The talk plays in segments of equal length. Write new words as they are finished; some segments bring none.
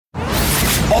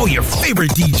All your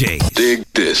favorite DJs. Dig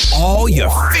this. All your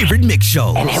favorite mix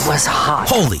shows. And it was hot.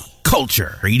 Holy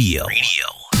Culture Radio. Are you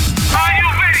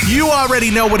ready? You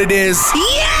already know what it is.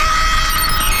 Yeah!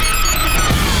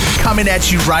 Coming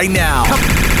at you right now.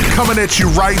 Coming at you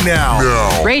right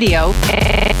now. Radio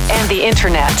and the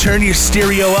internet. Turn your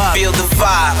stereo up. Feel the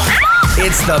vibe.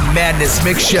 It's the Madness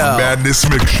Mix Show. Madness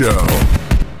Mix Show.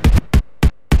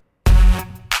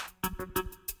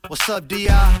 What's up,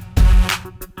 D.I.?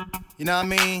 You know what I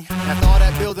mean? After all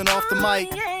that building off the mic,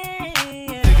 I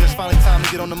think it's finally time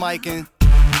to get on the mic and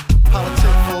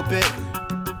politic for a bit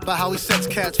about how he sets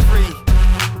cats free.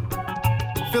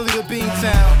 Philly to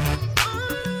Beantown.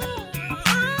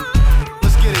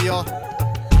 Let's get it, y'all.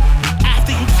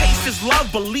 After you taste his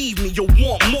love, believe me, you'll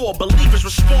want more. Believers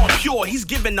respond pure. He's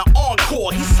giving the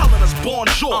encore. He's telling us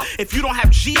bonjour. If you don't have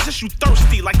Jesus, you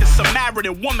thirsty like the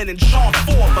Samaritan woman in John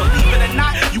 4. Believe it or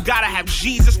not, you gotta have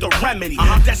Jesus, the remedy.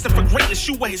 Destined for greatness,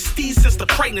 you were his thesis, the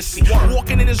pregnancy.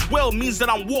 Walking in his will means that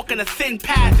I'm walking a thin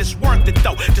path. It's worth it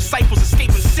though. Disciples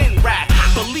escaping sin wrath.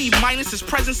 Believe minus his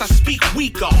presence, I speak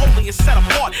weaker. Holy and set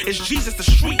apart is Jesus, the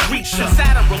street reacher. Since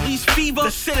Adam released fever,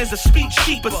 the sinners speak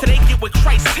cheap. But today get with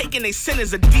Christ, taking they sin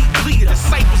is a deep bleeder.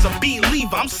 Disciples a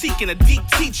believer, I'm seeking a deep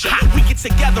teacher. We get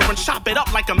together and chop it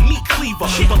up like a meat cleaver.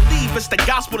 Believe it's the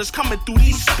gospel that's coming through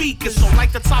these speakers. So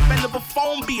like the top end of a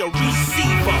phone, be a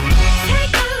receiver.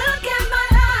 Take a look at my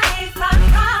life, I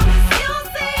promise you'll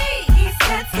see. He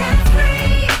sets cats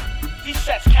free. He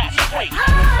sets cats free.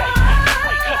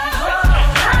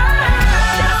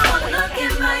 Just one look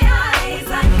in my eyes,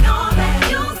 I know that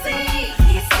you'll see.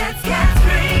 He sets cats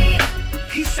free.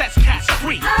 He sets cats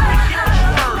free.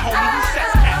 Word, homie, he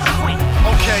sets cats free.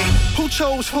 Okay, who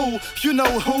chose who? You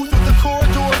know who. Through the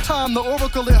corridor of time, the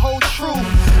oracle it holds true.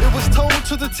 It was told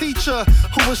to the teacher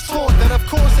who was taught that of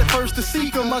course at first the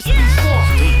seeker must be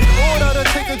sought. In order to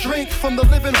take a drink from the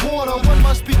living water, one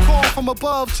must be called from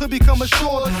above to become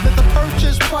assured that the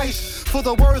purchase price for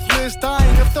the worthless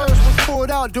dying of thirst was poured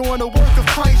out during the work of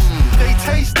Christ. They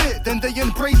taste it, then they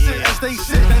embrace it as they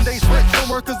sit and they switch from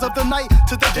workers of the night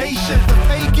to the day shift. The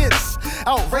pay gets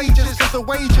outrageous cause the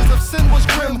wages of sin was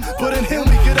grim, but in him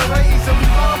we get a raise and we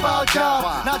love our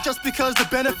job. Not just because the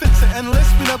benefits are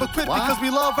endless, we never quit because we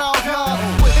love our God.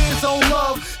 With his own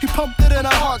love, he pumped it in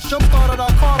our hearts, jump-started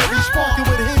our car and we sparked it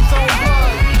with his own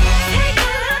blood. Take a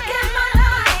look at my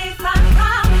life, I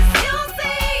promise you'll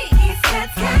see. He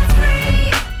sets cats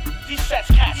free. He sets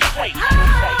cats free.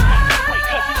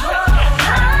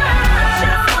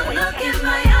 Just one look in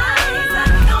my eyes, I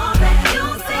know that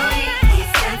you'll see. He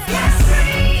sets cats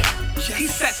free. He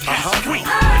sets cats free.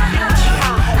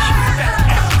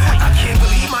 I can't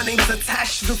believe my name is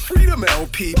attached to the Freedom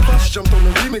LP. Plus jumped on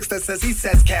the remix that says he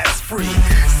sets cats free.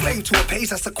 Slave to a page,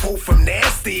 that's a quote from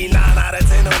Nasty. 9 out of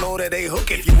 10 don't know that they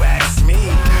hook if you ask me.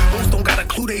 Most don't got a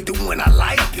clue they doing a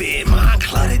light bit. Mind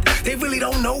cluttered, they really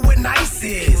don't know what nice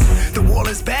is. The wall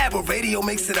is bad, but radio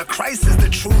makes it a crisis. The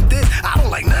truth is, I don't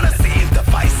like none of Satan's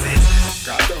devices.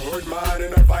 Got the hood mind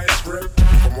in a vice grip.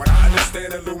 From what I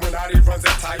understand, Illuminati runs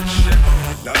a tight ship.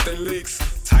 Nothing leaks,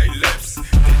 tight lips.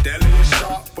 They deadly and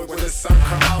sharp, but when the sun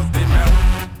come out, they melt.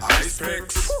 Ice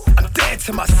picks. I'm dead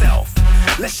to myself.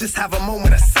 Let's just have a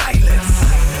moment of silence.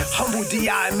 Humble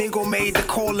D.I. and Mingo made the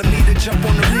call to me to jump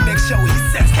on the remix show. He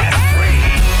sets cats free.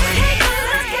 Take a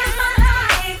look at my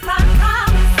life, I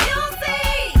promise you'll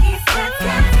see. He sets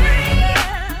cats free.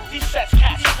 He sets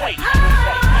cats free.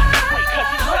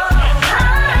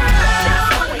 Just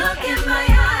one look in my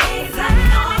eyes, I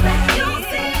know that you'll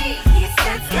see. He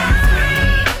sets cats free.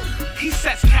 He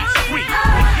sets cats free.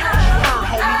 Word,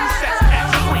 homie, he sets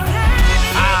cats free.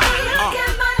 Look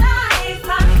at my life,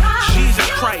 I promise Jesus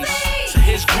Christ, to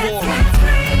his glory.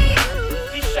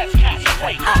 He sets cats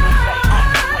free. Live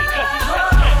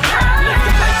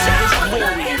the life to his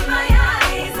glory.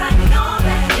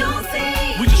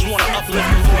 We just want to uplift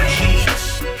the Lord Jesus.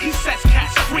 He sets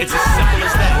cats free. It's as simple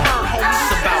as that. Word, homie,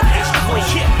 it's about his glory.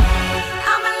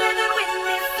 I'm a living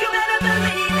witness, you better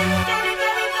believe it. Very,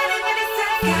 very, very, very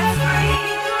set cats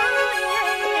free.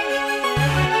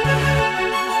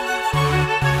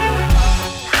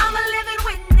 I'm a living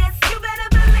witness, you better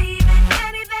believe it.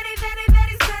 Very, very, very,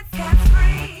 very set cats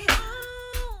free.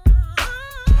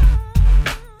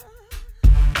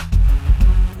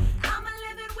 I'm a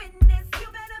living witness, you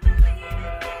better believe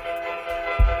it.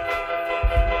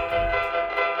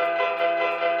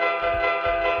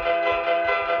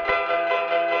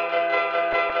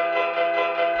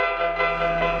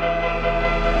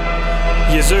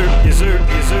 Yes sir, yes sir,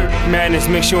 yes sir. Madness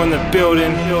Mix Show in the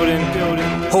building.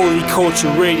 Holy Culture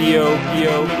Radio,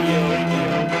 yo.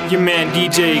 Your man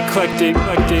DJ Eclectic.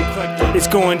 It's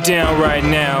going down right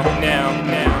now.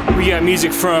 We got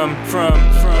music from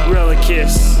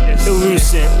Relicus,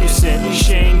 Illucent,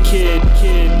 Shane Kidd,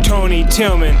 Tony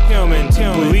Tillman,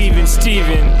 Believe in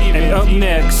Steven, and up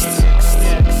next,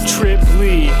 Trip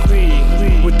Lee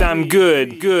with I'm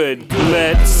Good.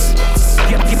 Let's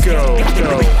go.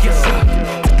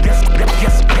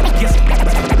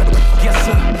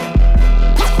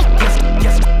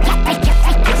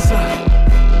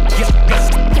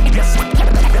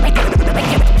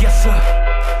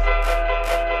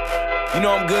 You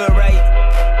know I'm good, right?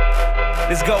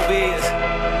 Let's go, Biz.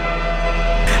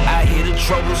 I hear the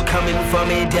troubles coming for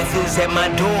me, death is at my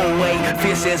doorway.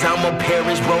 Fear says I'm a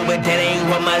perish, bro, but that ain't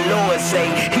what my Lord say.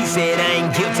 He said I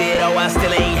ain't guilty, though I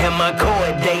still ain't had my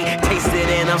court date. Tasted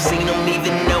and I've seen them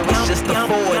even though it's just a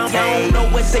forte. I don't know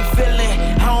what they feeling,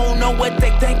 I don't know what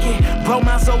they thinking. Bro,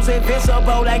 my soul's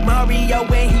invincible like Mario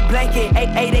when he blanket.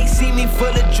 Hey, they see me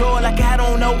full of joy like I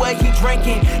don't know what he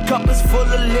drinking. Cup is full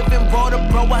of living water,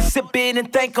 bro, I sip it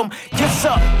and thank him. Yes,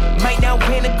 up, might not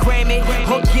win a Grammy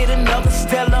or get another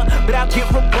Stella, but I'll get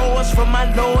rewards from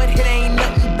my Lord, it ain't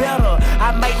nothing better.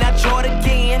 I might not chart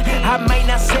again, I might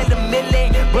not sell a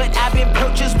million, but I've been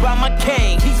purchased by my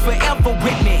king, he's forever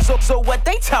with me. So what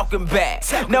they talking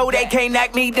about? No, they can't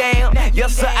knock me down.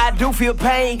 Yes, sir, I do feel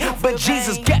pain, but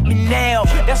Jesus got me now.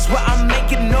 That's why I'm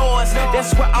making noise,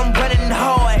 that's why I'm running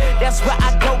hard, that's why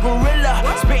I go gorilla,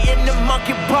 spitting the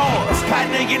monkey bars.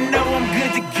 Partner, you know I'm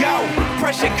good to go.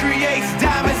 Pressure creates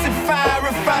diamonds and fire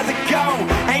refines a gold.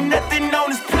 Ain't nothing on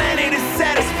this planet that's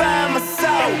satisfying my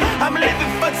soul. I'm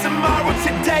living for tomorrow,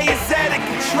 today is out of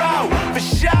control. For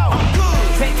sure, I'm good.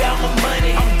 Take out my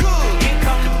money, I'm good. Here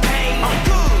come the pain, I'm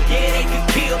good. Yeah, they could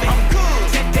kill me, I'm good.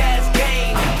 Take that's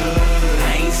game, I'm good.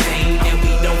 I ain't saying that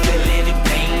we don't feel any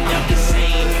pain. I'm just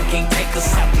saying you can't take us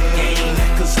out the game,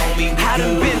 cause homie, we I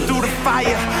done good. been through the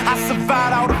fire, I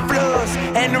survived all the floods.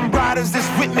 And them riders that's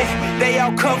with me, they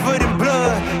all covered in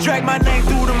blood. Drag my name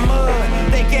through the mud.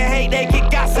 They can hate, they can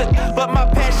gossip, but my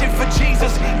passion for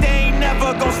Jesus, they ain't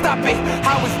never gon' stop it.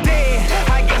 I was dead,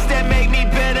 I guess that made me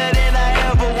better than I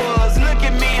ever was. Look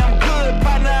at me, I'm good,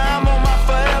 partner, I'm on my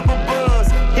forever buzz.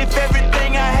 If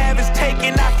everything I have is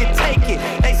taken, I can take it.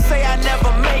 They say I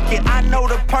never make it, I know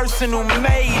the person who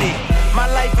made it.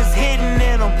 My life is hidden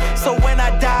in them, so when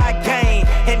I die I gain.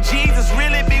 And Jesus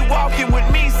really be walking with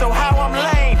me, so how I'm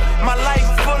lame. My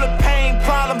life's full of pain,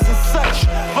 problems and such,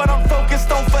 but I'm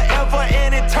focused on forever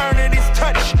and eternity's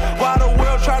touch. While the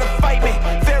world try to fight me,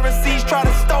 Pharisees try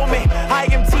to stole me. I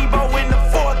am Tebow in the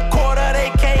fourth quarter, they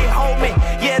can't hold me.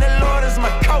 Yeah, the Lord is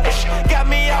my coach, got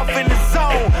me off in the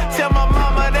zone. Tell my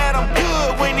mama that I'm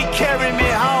good when he carry me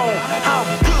home. I'm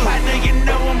good, partner, you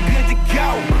know I'm good to go.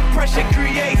 Pressure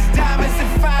creates diamonds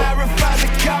and fire refines a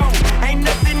gold. Ain't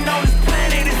nothing on this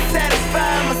planet that's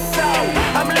satisfying my soul.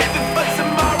 I'm living for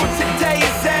tomorrow, today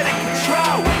is out of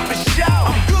control. For sure,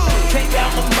 I'm good. Take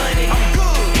out my money, I'm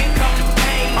good. Here come the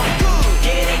pain, I'm good.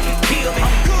 Yeah, they can kill me,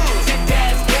 I'm good. Take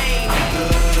that's game, I'm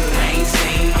good. I ain't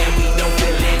saying that we don't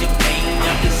feel any pain.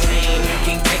 I'm just saying you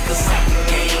can't take us out the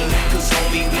game, cause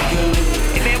homie, we good.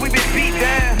 And then we been beat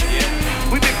down,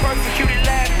 we been persecuted,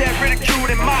 laughed at, ridiculed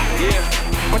and mocked.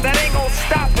 But that ain't gonna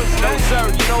stop us, No, sir,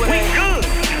 you know it we ain't. good.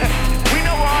 We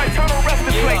know our eternal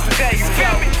resting place today, you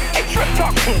feel me? Hey, Trip,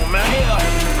 talk to him, man. Yeah,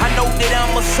 I know that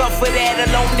I'ma suffer that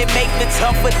alone that make me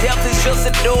tougher. Death is just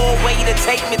a doorway to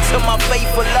take me to my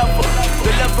faithful lover.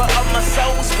 The lover of my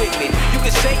soul's with me. You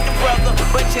can shake the brother,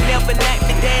 but you never knock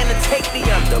me down and take me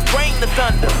under. Bring the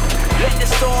thunder. Let the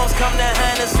storms come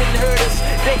behind us and hurt us.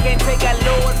 They can't take our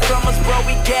Lord from us, bro.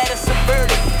 We got us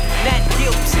subverted. Not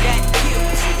guilt, not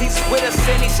guilt. He's with us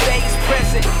and he stays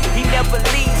present. He never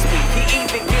leaves me. He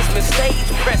even gives me stage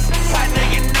presence. Partner,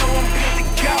 you know I'm good to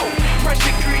go.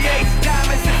 Pressure creates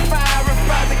diamonds and fire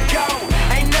refines a gold.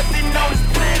 Ain't nothing on this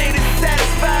planet that's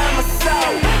satisfying my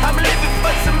soul. I'm living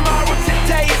for tomorrow,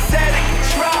 today is out of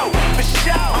control. For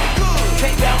sure, I'm good.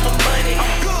 Take out my money,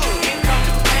 I'm good. Here come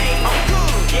the pain, I'm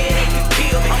good. Yeah, they can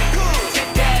kill me, I'm good.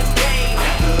 Take that's game,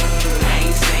 I'm good. I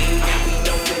ain't saying that we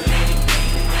don't feel any pain.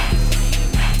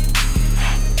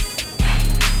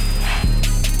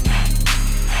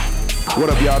 What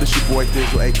up, y'all? This your boy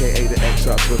Thizzle, aka the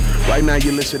X-Hustler. Right now,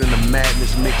 you're listening to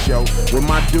Madness Mix Show with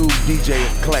my dude DJ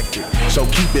Eclectic. So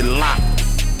keep it locked.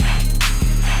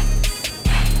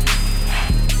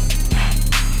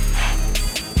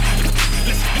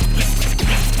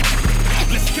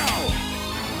 Let's go.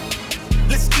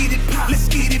 Let's get it pop. Let's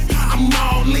get it pop. I'm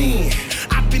all in.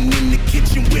 I've been in the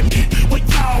kitchen with me. Where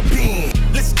y'all been?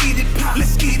 Let's get it pop.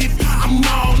 Let's get it pop. I'm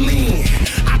all in.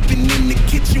 I've been in the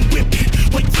kitchen with me.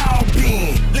 Where y'all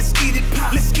been? Let's get it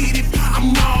pop. Let's get it pop.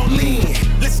 I'm all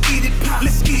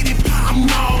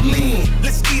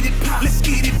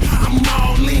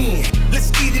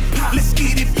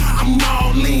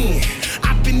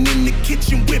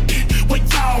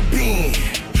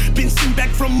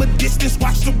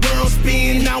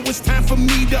now it's time for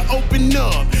me to open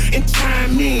up and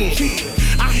chime in.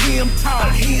 I hear them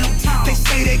talk. They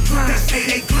say they grind. I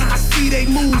see they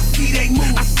move. I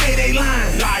say they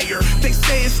lying. Liar. They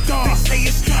say it's dark. I say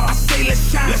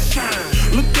let's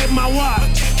shine. Look at my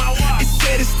watch. It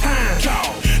said it's time.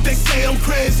 They say I'm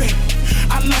crazy.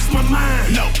 I lost my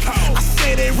mind. I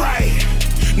said it right.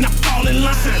 Now fall in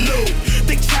line. Salute.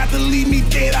 They tried to leave me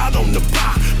dead out on the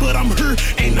block, but I'm here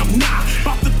and I'm not.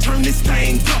 About to turn this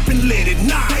thing up and let it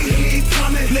knock. They hear it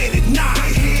coming, let it knock.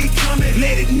 They hear it coming,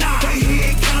 let it knock. They hear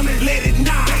it coming, let it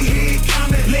knock. They hear it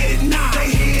coming, let it knock. They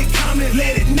hear it coming,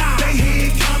 let it knock. They hear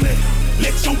it coming.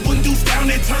 Let your windows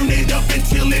down and turn it up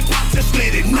until it pops. Just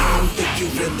let it knock. I don't think you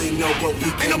really know what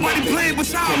we ain't nobody playing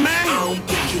with y'all, man. I don't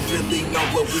think you really know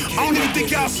what we came. I don't even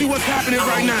think y'all see what's happening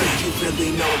right now. I don't think you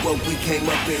really know what we came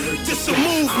up in here. Just a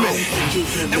movement,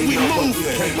 and we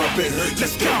moving.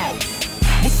 Let's go.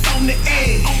 What's on the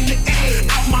edge?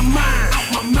 Out my mind.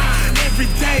 Every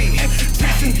day,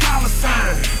 chasing dollar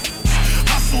signs.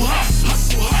 Hustle.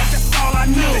 That's all I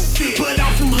know. But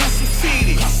I'm from Hustle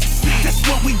City. That's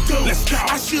what we do. Let's go.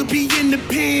 I should be in the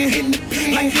pen,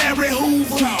 like Larry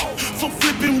Hoover. For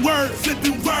flipping word,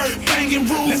 banging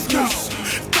rules. Let's go.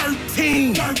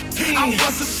 13. I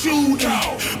was a shooter,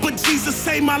 but Jesus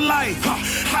saved my life.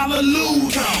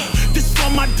 Hallelujah. This for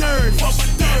my dirt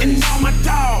and all my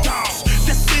dogs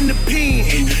that's in the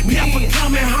pen. Never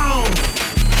coming home.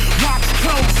 Watch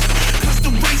close, cause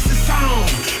the race is on.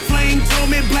 Flame told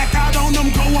me black out on them,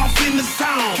 go off in the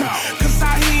sound. Cause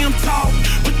I hear them talk,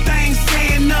 but they ain't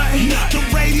saying nothing. The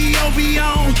radio be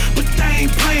on, but they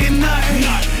ain't playing nothing.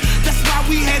 That's why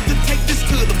we had to take this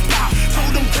to the pop.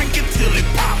 Told them crank it till it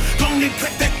pop. Gonna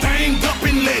crack that thing up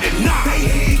and let it knock. They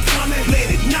hear it coming, let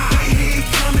it knock. They hear it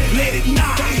coming, let it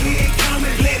knock. They hear it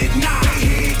coming, let it knock. They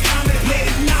hear it coming, let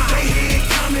it knock. They hear it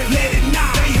coming, let it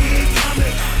knock. They hear it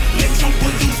coming. Let your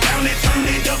windows down and turn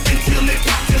it up until it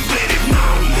pop. Just let it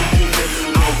knock.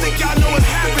 I don't think y'all know what's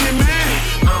happening, man.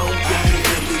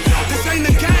 This ain't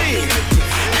a game.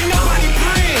 Ain't nobody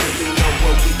playing.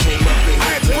 I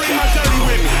had to bring my dirty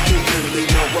with me.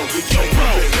 Yo, bro, let's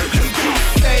go.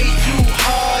 Say you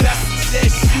hard, I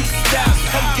suggest you stop.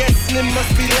 I'm guessing it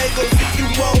must be Legos if you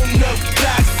wanna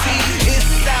block. See,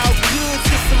 it's all good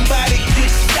till somebody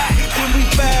gets shot. When we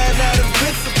find out a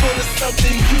principle of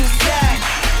something you got.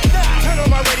 Turn on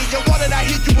my radio, why did I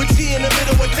hear you with G in the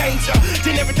middle of danger?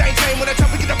 Then everything came when I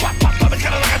jump and get the pop, it's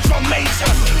kinda like a drum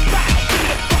major.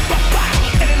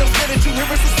 Bow, and then I'm saying that you hear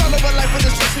it's the sound of a life with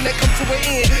destruction that comes to an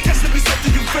end. That's to be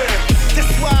something you fear.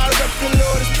 That's why I rep the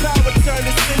Lord, His power turn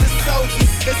us into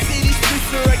soldiers. That see these streets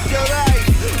direct your life.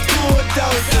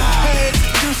 Bulldozer, I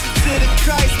introduce you to the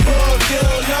Christ, boy, you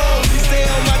don't know. Stay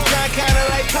on my grind, kinda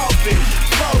like coffee.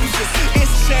 Moses,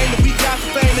 it's a shame that we got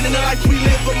fame, and in the life we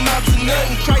live amount to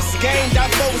nothing. Christ's game,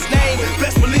 died for His name.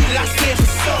 Best believe that I stand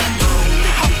for something.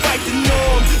 I fight the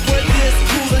norm, whether it's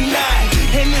cool or not.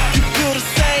 And if you feel the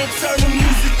same, turn the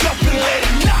music up and let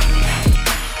it knock.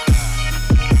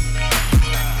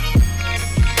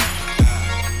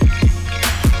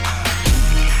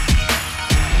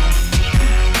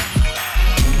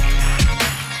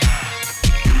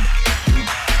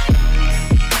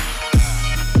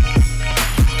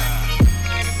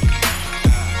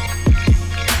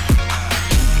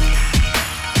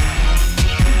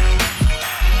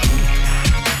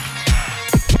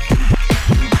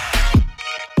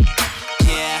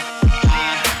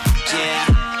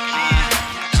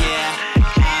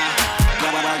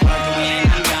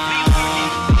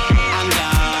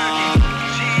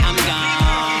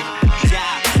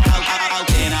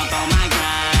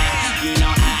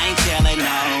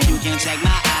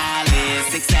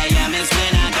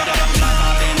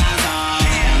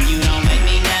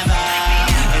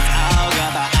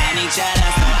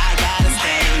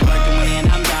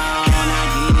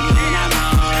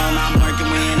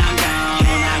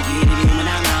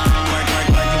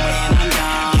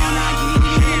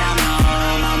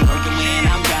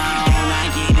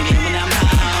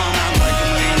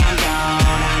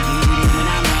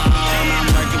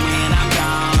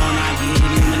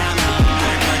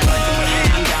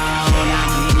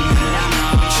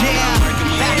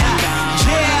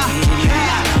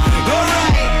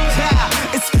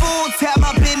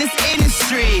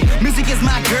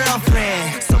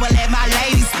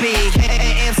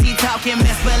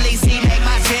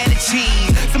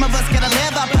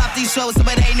 Shows,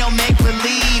 but ain't no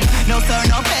make-believe. No sir,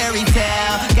 no fairy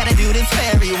tale. Gotta do this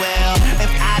very well. If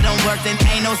I don't work, then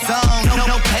ain't no song,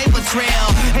 no paper trail.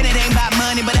 And it ain't about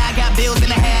money, but I got bills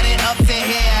and I had it up to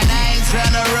here. And I ain't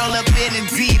tryna roll up in the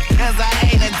deep, cause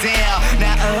I ain't a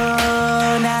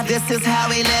Now this is how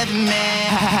we live, man.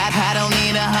 I don't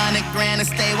need $100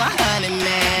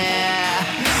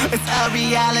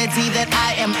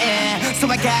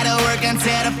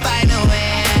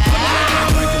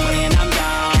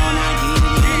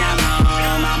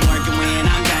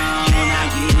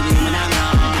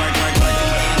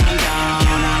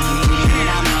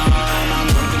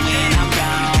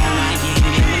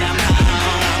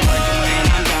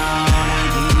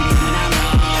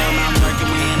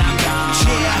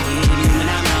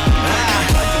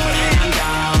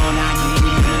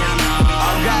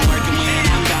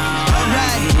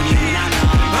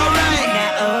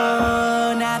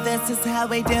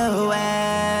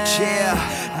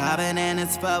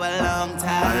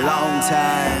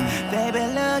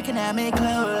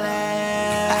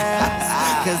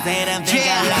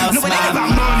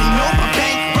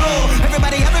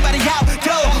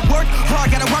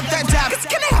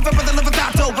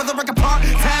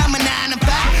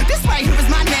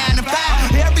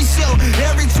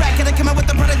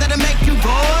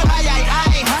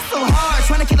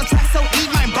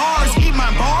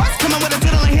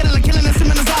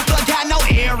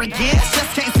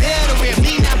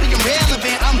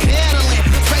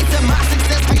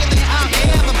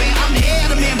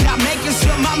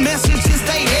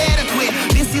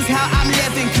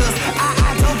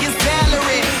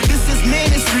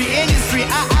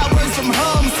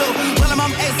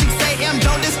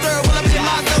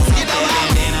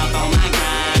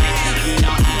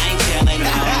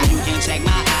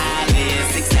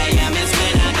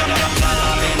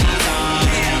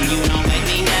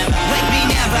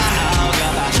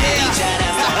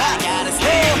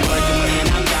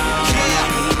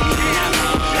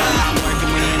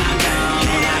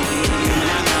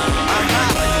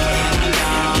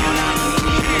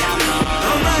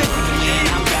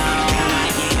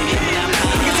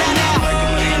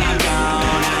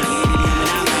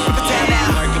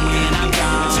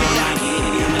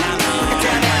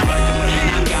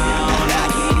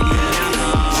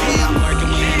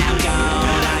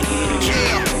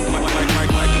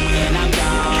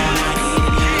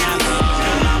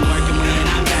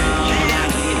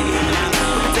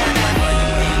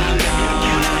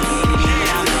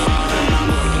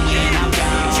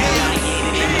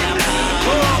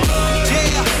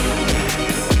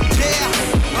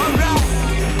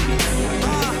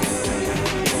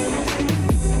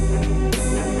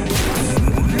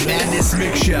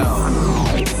 Mix Show.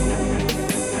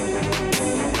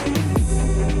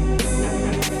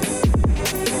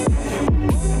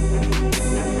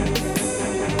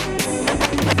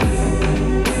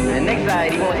 The next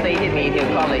side, he won't say hit me, he'll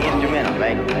call it instrumental,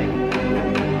 right?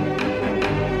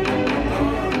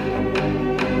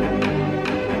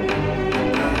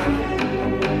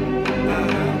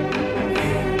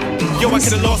 Yo, I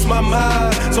could've lost my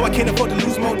mind, so I can't afford to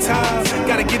lose more time.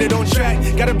 Gotta get it on track,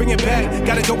 gotta bring it back,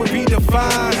 gotta go and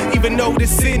redefine. Even though the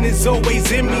sin is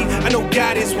always in me, I know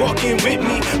God is walking with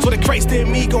me. So the Christ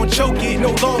in me gon' choke it,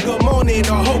 no longer mourning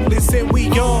or hopeless. And we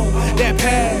on that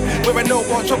path, where I know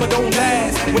all trouble don't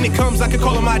last. When it comes, I can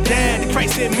call him my dad. The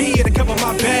Christ in me, to cover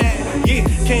my bad. Yeah,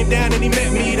 came down and he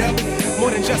met me though. More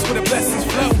than just where the blessings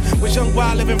flow. Was young,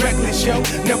 wild, living reckless, yo.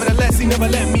 Nevertheless, he never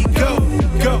let me go.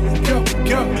 Go, go,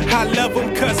 go. I love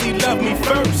him cause he loved me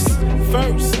first.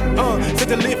 Said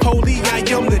to live holy, I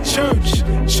am the church,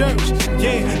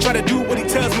 yeah. Try to do what he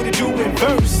tells me to do in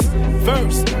verse,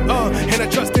 and I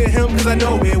trust in him cause I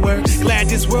know it works. Glad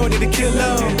this world didn't kill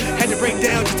love. Had to break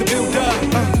down just to build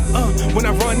up. When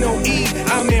I run no E,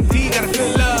 I'm empty, gotta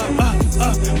fill up.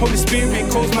 Holy Spirit,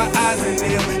 close my eyes and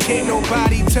kneel. Can't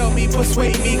nobody tell me,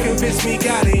 persuade me, convince me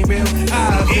God ain't real.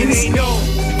 It ain't no,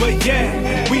 but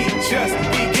yeah, we just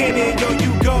beginning. Yo,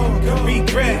 you gon'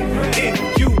 regret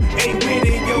if you ain't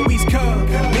winning. Yo, he's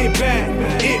coming back.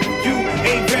 If you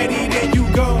ain't ready, then you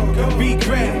gon'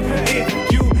 regret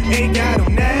if you ain't got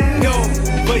him now. No,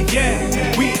 but yeah,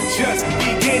 we just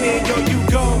beginning. Yo, you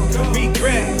gon'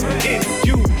 regret if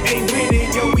you ain't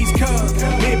winning. Yo, he's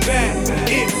coming back.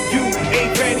 If you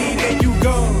ain't ready, then you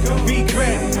gon'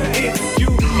 regret if you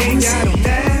ain't got him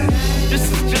now.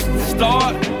 This is just the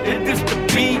start, it is the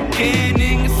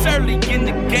beginning. It's early in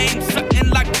the game, something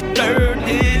like the third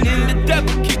inning. The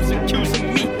devil keeps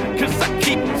accusing me, cause I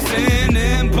keep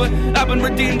sinning. But I've been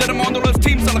redeemed and I'm on the left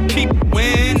team, so I keep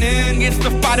winning. It's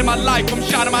the fight of my life, I'm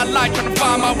shining my light, trying to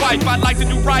find my wife. I like to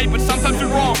do right, but sometimes do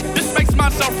wrong. This makes my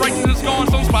self-righteousness gone,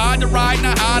 so inspired to ride,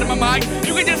 not hide in my mic.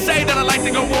 You can just say that I like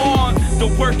to go on. The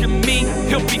work in me,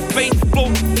 he'll be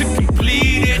faithful to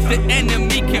complete it. The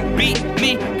enemy can beat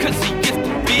me, cause he is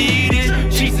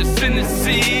defeated. Jesus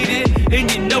interceded,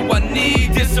 and you know I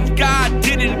need this. If God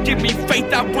didn't give me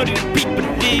faith, I wouldn't be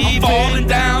believing. I'm falling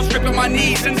down, stripping my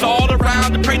knees, and it's all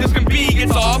around. The pray this can be.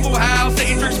 It's awful how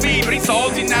Satan tricks me, but he's all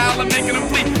denial, I'm making him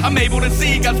flee. I'm able to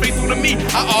see God's faithful to me.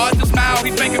 I ought to smile,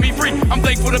 he's making me free. I'm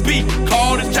thankful to be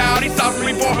called his child. He's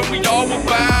softly for him, we all will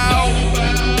bow.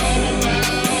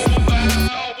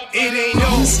 It ain't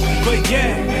over, but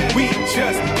yeah, we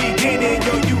just beginning.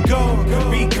 Yo, you gon'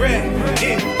 regret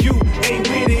if you ain't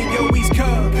winning. Yo, he's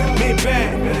coming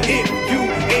back. If you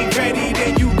ain't ready,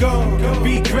 then you gon'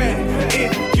 regret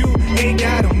if you ain't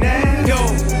got him now. Yo,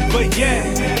 but yeah,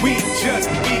 we just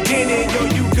beginning. Yo,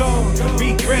 you gon'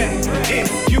 regret if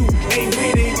you ain't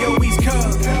winning. Yo, he's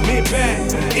coming back.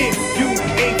 If you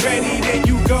ain't ready, then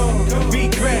you gon'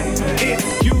 regret if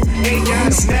you ain't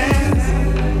got him now.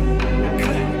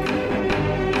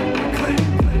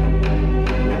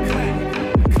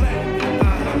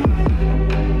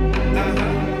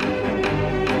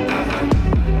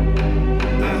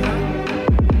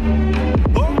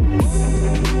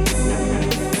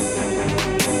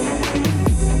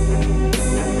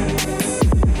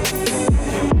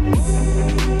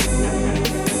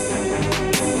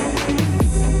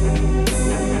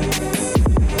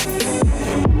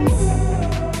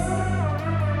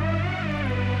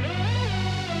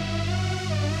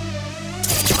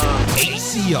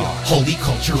 Holy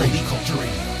Culture Radio.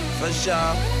 For sure.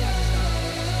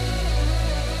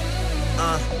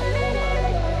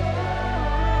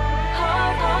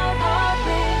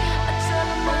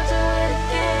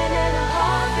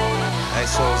 Hey,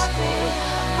 Souls.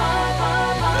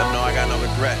 Let them know I got no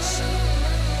regrets.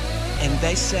 And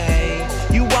they say,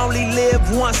 you only live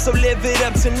once, so live it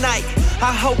up tonight.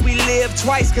 I hope we live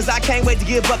twice, cause I can't wait to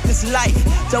give up this life.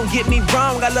 Don't get me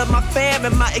wrong, I love my fam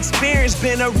and my experience.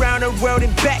 Been around the world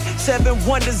and back. 7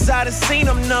 wonders I done seen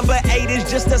them. Number 8 is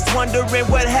just us wondering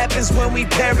what happens when we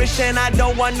perish. And I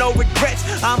don't want no regrets.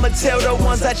 I'ma tell the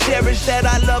ones I cherish that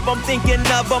I love. I'm thinking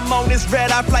of them on this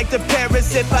red eye flight to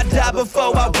Paris. If I die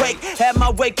before I wake, at my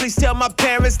wake, please tell my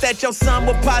parents that your son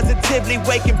will positively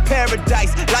wake in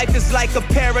paradise. Life is like a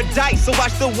paradise, so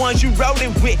watch the ones you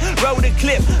rolling with. Roll the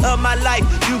clip of my life.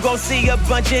 You gon' see a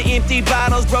bunch of empty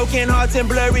bottles, broken hearts and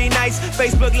blurry nights.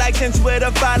 Facebook likes and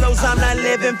Twitter follows. I'm not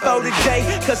living for today,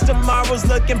 cause tomorrow's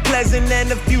looking pleasant and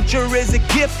the future is a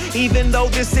gift. Even though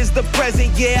this is the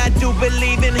present, yeah, I do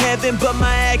believe in heaven, but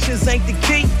my actions ain't the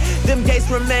key. Them gates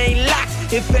remain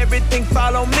locked if everything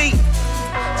follow me.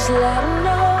 So let them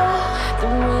know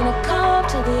that when I come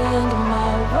to the end of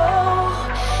my road,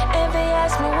 and they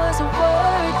ask me was it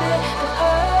worth it, the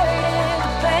hurt and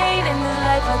the pain and the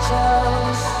life I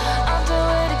chose, I'll do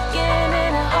it again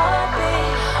in a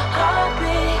heartbeat,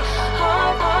 heartbeat,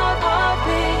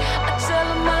 heartbeat. I tell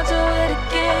them I'll do it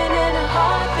again in a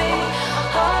heartbeat,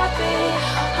 heartbeat,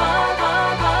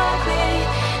 heartbeat.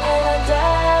 And I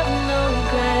die with no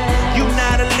regret. You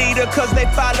not a leader cause they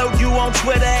follow you on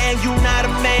Twitter, and you not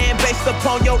a man based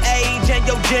upon your age and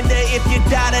your gender. If you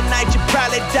die tonight, you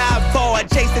probably die bored,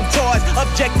 chasing toys,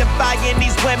 objectifying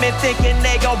these women, thinking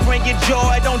they gon' bring you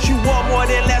joy. Don't you want more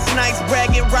than last night's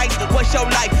bragging rights? What's your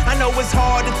life? I know it's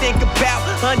hard to think about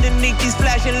underneath these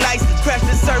flashing lights. Scratch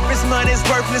the surface, money's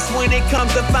worthless when it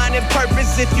comes to finding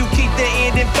purpose. If you keep the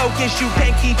end in focus, you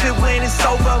can't keep it when it's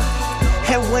over.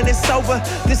 And when it's over,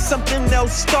 there's something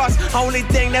else starts. Only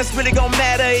thing that's really gon'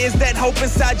 matter is that hope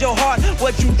inside your heart.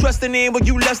 What you trusting in, what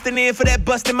you lusting in for that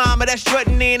busted mama that's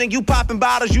strutting in. And you popping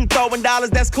bottles, you throwing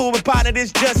dollars, that's cool. But partner,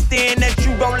 this just in that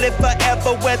you gon' live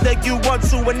forever, whether you want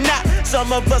to or not.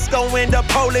 Some of us gon' end up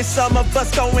holy, some of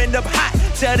us gon' end up hot.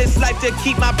 Tell this life to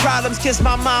keep my problems, kiss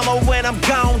my mama when I'm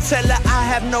gone. Tell her I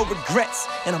have no regrets,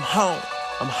 and I'm home,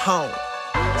 I'm home.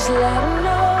 So let them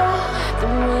know that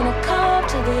when I come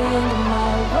to the end of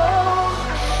my road,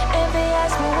 and they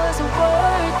ask me was it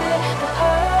worth it, the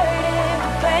hurt and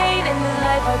the pain and the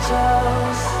life I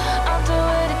chose, I'll do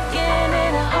it again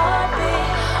in a heartbeat,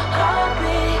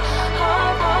 heartbeat,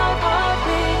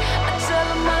 heartbeat. I tell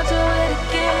them I'll do it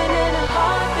again in a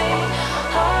heartbeat,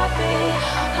 heartbeat,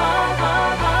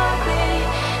 heartbeat.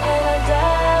 And I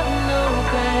die with no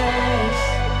regrets.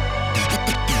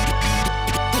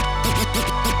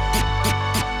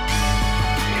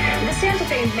 The Santa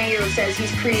Fe mayor says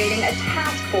he's creating a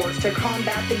task force to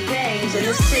combat the gangs in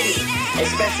the city,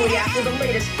 especially after the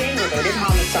latest gang-related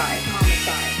homicide.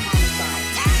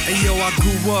 Hey yo, I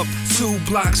grew up 2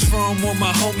 blocks from where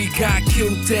my homie got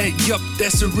killed at. Yup,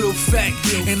 that's a real fact.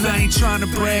 And I ain't trying to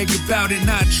brag about it,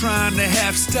 not trying to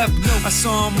half-step. I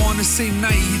saw him on the same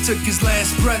night he took his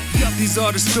last breath. These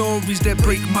are the stories that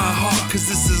break my heart, cause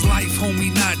this is life,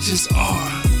 homie, not just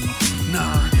art.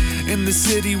 Nah. In the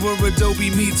city where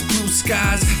Adobe meets blue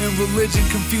skies, and religion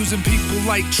confusing people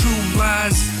like true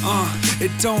lies.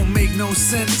 It don't make no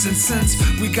sense. And since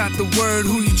we got the word,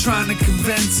 who you trying to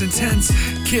convince? Intense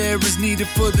care is needed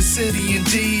for the city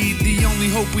indeed. The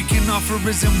hope we can offer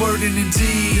isn't word and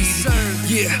indeed. Yes, sir.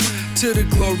 Yeah, to the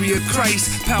glory of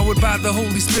Christ, powered by the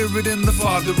Holy Spirit and the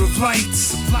Father of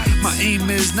lights. My aim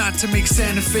is not to make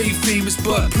Santa Fe famous,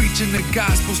 but preaching the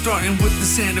gospel starting with the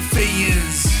Santa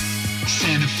Feans.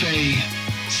 Santa Fe,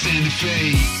 Santa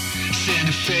Fe,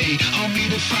 Santa Fe, homie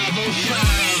the 505.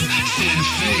 Santa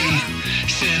Fe,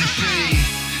 Santa Fe,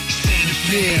 Santa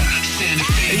Fe, Santa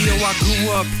Fe. Hey yo, I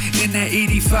grew up in that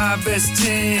 85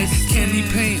 S10, candy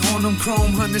paint on them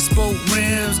chrome 100 spoke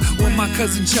rims. With my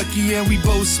cousin Chucky, and we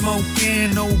both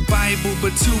smoking. No Bible,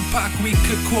 but Tupac, we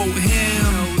could quote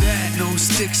him. No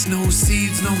sticks, no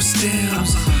seeds, no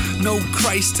stems. No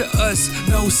Christ to us,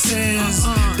 no sins.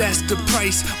 That's the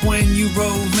price when you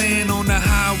roll in on the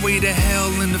highway to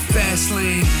hell in the fast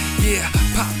lane. Yeah,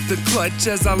 pop the clutch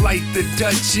as I light the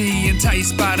Dutchie,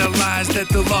 enticed by the lies that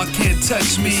the law can't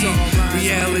touch me.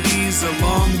 Reality's a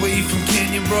long way from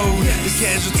Canyon Road. The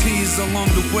casualties along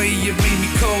the way, it made me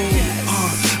cold.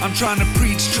 I'm trying to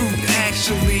preach truth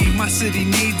actually. My city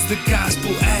needs the gospel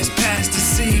as pastor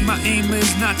see. My aim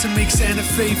is not to make Santa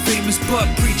Fe famous, but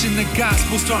preaching the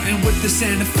gospel starting with the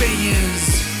Santa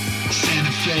Feans. Santa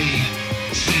Fe,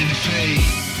 Santa Fe,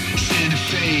 Santa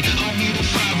Fe, homie the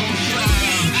 505.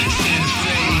 Santa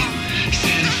Fe,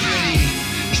 Santa Fe,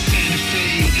 Santa Fe,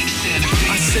 Santa Fe.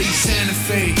 I say Santa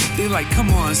Fe, they like, come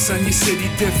on son, your city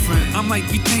different. I'm like,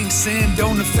 you think sand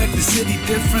don't affect the city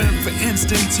different? For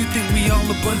instance, you think we all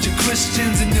a bunch of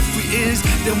Christians, and if we is,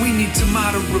 then we need to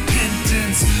model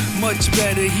repentance. Much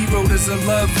better, he wrote us a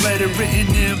love letter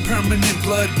written in permanent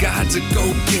blood. God's a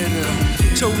go-getter.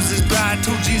 Chose his bride,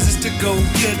 told Jesus to go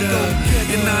get her.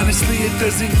 And honestly, it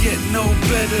doesn't get no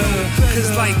better.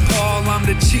 Cause like Paul, I'm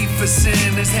the chief of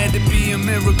sinners. Had to be a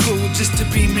miracle just to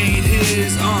be made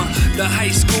his. The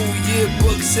high school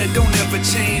yearbook said don't ever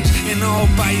change. And all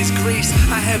by his grace,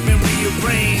 I have been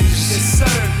rearranged. Yes,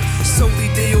 sir. Soli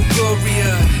Deo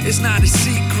Gloria, it's not a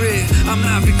secret, I'm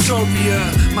not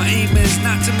Victoria. My aim is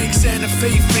not to make Santa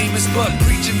Fe famous, but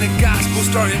preaching the gospel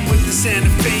starting with the Santa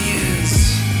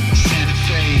Feans. Santa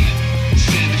Fe,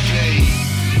 Santa Fe,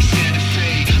 Santa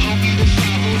Fe, homie the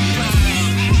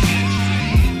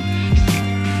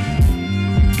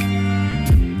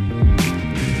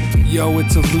 505. Yo,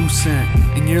 it's a Lucent,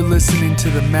 and you're listening to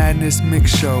the Madness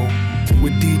Mix Show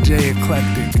with DJ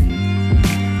Eclectic.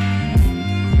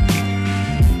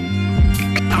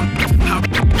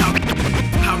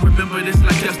 Remember this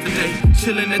like yesterday,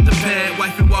 chilling at the pad,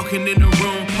 wifey walking in the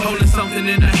room, holding something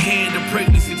in her hand, a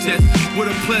pregnancy test with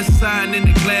a plus sign in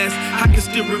the glass. I can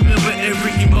still remember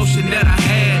every emotion that I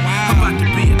had. I'm about to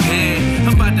be a dad,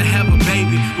 I'm about to have a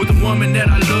baby with a woman that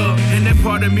I love, and that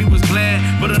part of me was glad,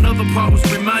 but another part was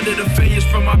reminded of failures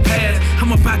from my past.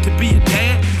 I'm about to be a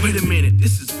dad, wait a minute,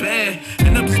 this is bad,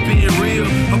 and I'm just being real.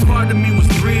 A part of me was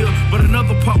thrilled, but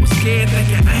another part was scared,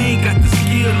 thinking I ain't got the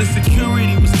skill.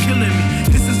 Insecurity was killing me.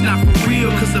 This is not for real,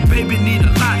 cause a baby need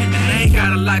a lot, and I ain't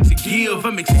got a lot to give.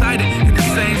 I'm excited, at the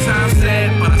same time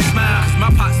sad, but I smile, cause my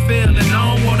pots fail, and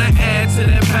I don't wanna add to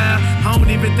that pile. I don't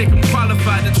even think I'm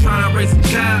qualified to try and raise a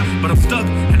child, but I'm stuck,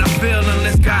 and I fail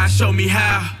unless God show me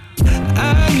how.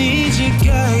 I need your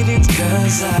guidance,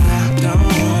 cause I don't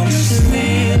want to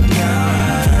live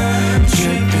now. I'm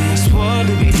tripping, swore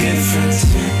to be different.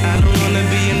 I don't wanna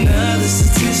be another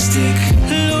statistic.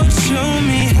 Lord, show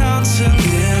me how to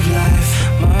live life,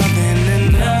 more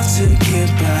than enough to get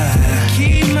by.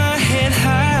 Keep my head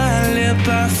high, live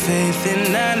by faith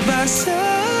and not by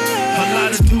sight. A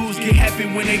lot of dudes get happy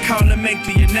when they call and make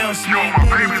the announcement. Yo, my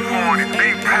baby's born in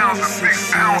 8 pounds and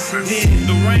 6 ounces. Then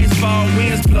the rains fall,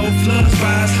 winds blow, floods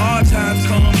rise, hard times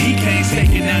come. He can't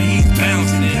take it, now he's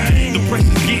bouncing it. The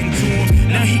pressure's getting to him,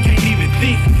 now he can't even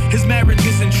think. His marriage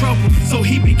is in trouble, so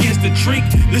he begins to drink.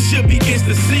 The ship begins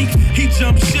to sink. He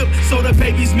jumps ship, so the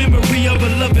baby's memory of a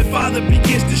loving father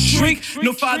begins to shrink.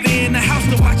 No father in the house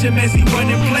to watch him as he run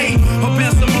and play, or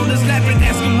bounce him on his lap and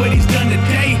ask him what he's done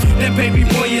today. That baby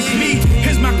boy is me.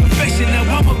 Here's my confession, now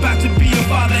I'm about to be a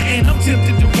father and I'm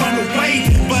tempted to run away,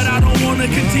 but I don't wanna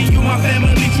continue my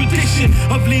family tradition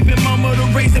of leaving mama to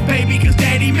raise a baby cause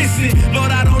daddy missing.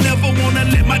 Lord, I don't ever wanna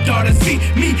let my daughter see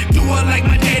me do her like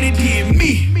my daddy did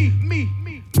me.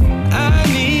 I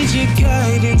need your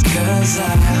guidance, cause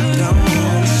I don't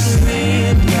want to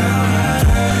live now.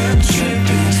 I'm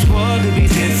tripping, swore to be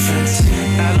different.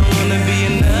 I don't wanna be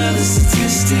another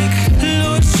statistic.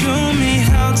 Lord, show me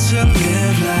how to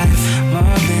live life,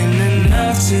 more than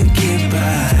enough to get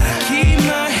by. Keep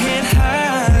my head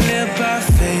high, live by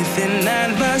faith and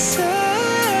not by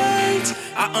sight.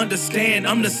 I understand,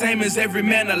 I'm the same as every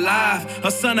man alive.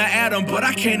 A son of Adam, but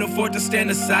I can't afford to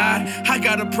stand aside. I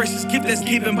got a precious gift that's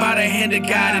given by the hand of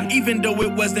God. And even though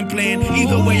it wasn't planned,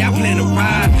 either way I plan to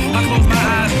ride. I close my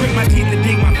eyes, grit my teeth and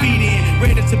dig my feet in.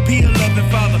 Ready to be a loving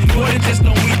father, more than just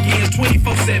on weekends.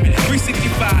 24/7,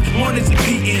 365, morning to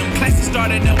PM. Classes start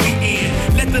and then we end.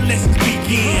 Let the lessons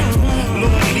begin.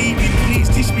 Lord, lead me, please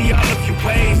teach me all of your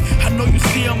ways. I know you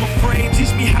see I'm afraid,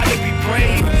 teach me how to be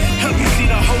brave. Help me see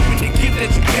the hope and the gift that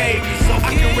you gave me, so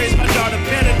I can raise my daughter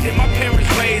better than my parents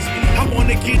raised me. I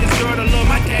wanna get this girl the love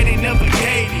my daddy never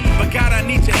gave me, but God, I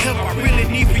need your help. I really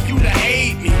need for you to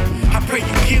aid me. I pray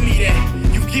you give me that.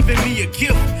 You've given me a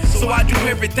gift, so I do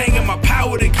everything in my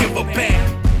power to give her back.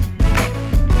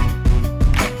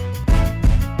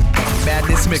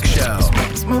 Madness Mix Show.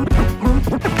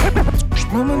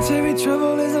 Momentary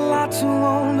trouble is a lot to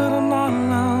own, but I'm not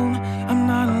alone. I'm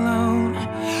not alone.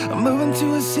 I'm moving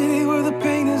to a city where the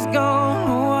pain is gone.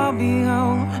 Oh, I'll be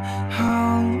home,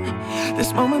 home.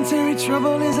 This momentary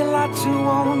trouble is a lot to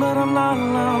own, but I'm not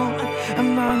alone.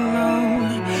 I'm not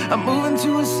alone. I'm moving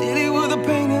to a city where the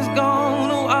pain is gone.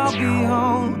 Oh, I'll be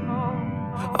home.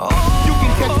 You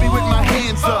can catch me with my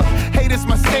hands up. Hey, this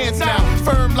my stance now.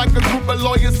 Firm like a group of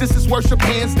lawyers, this is worship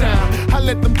hands down. I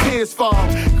let them tears fall,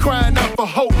 crying out for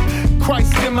hope.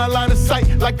 Christ in my line of sight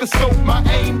like a scope. My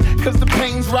aim, cause the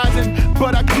pain's rising,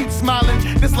 but I keep smiling.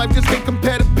 This life just ain't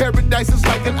compared to paradise, it's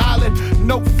like an island.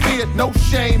 No fear, no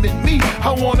shame in me.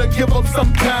 I wanna give up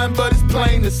sometime, but it's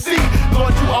plain to see.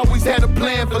 Lord, you always had a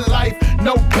plan for life,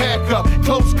 no backup.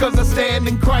 Close cause I stand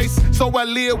in Christ, so I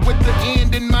live with the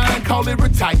end in mind. Call it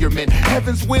retirement.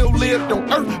 Heaven's will lived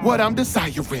on earth, what I'm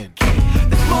desiring.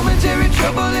 This momentary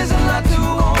trouble is a lot to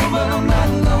own, but I'm not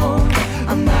alone.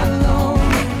 I'm not alone.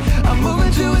 I'm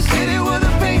moving to a city where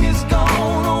the pain is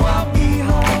gone. Oh, I'll be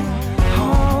home,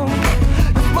 home.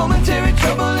 This momentary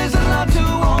trouble is a lot to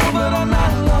own, but I'm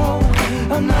not alone.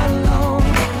 I'm not alone.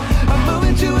 I'm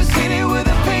moving to a city where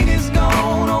the pain is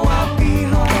gone. Oh, I'll be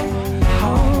home,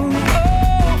 home.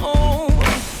 Oh,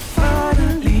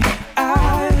 finally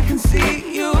I can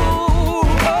see you.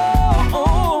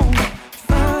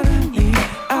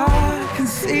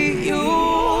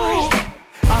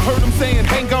 Saying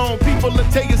hang on, people will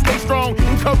tell you stay strong.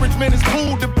 Encouragement is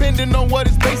cool depending on what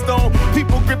it's based on.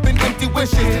 People gripping empty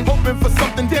wishes, hoping for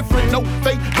something different. No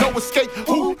fate, no escape,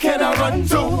 who can I run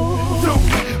to?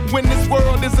 When this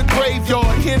world is a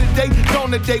graveyard, here today,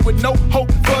 gone today with no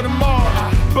hope for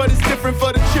tomorrow. But it's different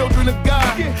for the children of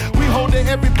God. We hold to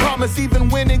every promise even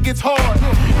when it gets hard.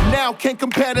 Now can't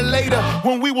compare to later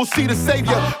when we will see the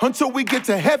Savior. Until we get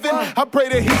to heaven, I pray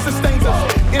that He sustains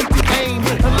us. Empty aim,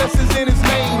 unless it's in His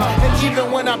name. And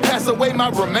even when I pass away, my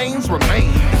remains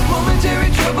remain. This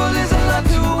momentary trouble is a lot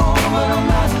to own, but I'm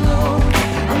not alone.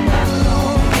 I'm not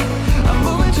alone. I'm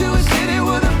moving to a city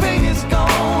where the pain is gone.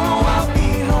 Oh, I'll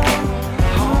be home,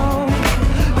 home.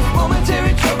 This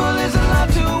momentary trouble is a lot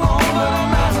to own, but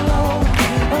I'm not alone.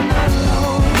 I'm not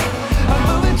alone. I'm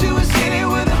moving to a city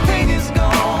where the pain is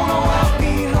gone. Oh, I'll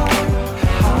be home,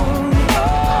 home.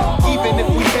 Oh, even if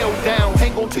we held down,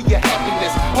 hang on to your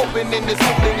happiness. Hoping in this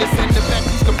holiness and the back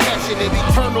He's compassionate,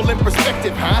 eternal in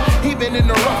perspective, huh? Even in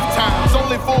the rough times,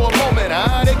 only for a moment,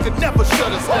 huh? They could never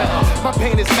shut us down. My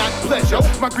pain is not pleasure,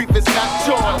 my grief is not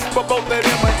joy, but both of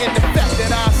them are in the fact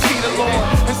that I see the Lord,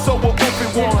 and so will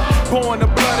everyone. Born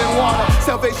of blood and water,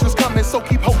 salvation's coming, so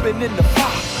keep hoping in the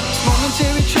Father.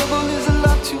 Momentary trouble is a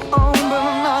lot to own, but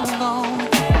I'm not alone.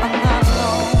 I'm not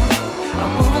alone.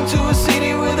 I'm moving to a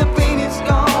city where the pain is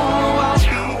gone. Oh, I'll be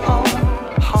home,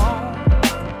 home.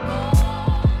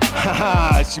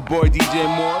 Haha, it's your boy DJ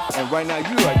Morph, and right now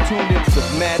you are tuned into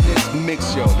the Madness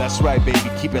Mix Show. That's right, baby.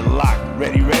 Keep it locked.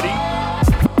 Ready, ready?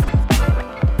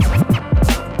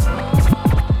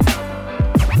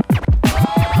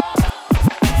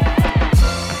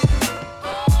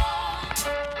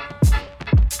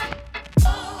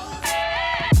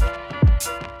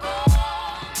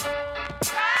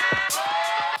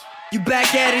 You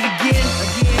back at it again,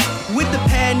 with the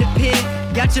pad and the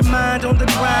pen. Got your mind on the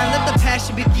grind, let the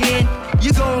passion begin.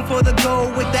 You're going for the goal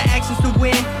with the actions to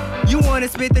win. You wanna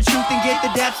spit the truth and get the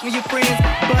daps from your friends,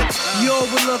 but you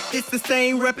overlook it's the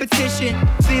same repetition.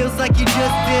 Feels like you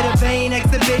just did a vain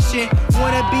exhibition.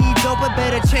 Wanna be dope but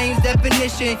better change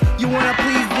definition. You wanna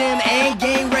please them and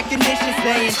gain recognition,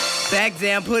 saying back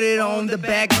down, put it on the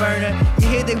back burner. You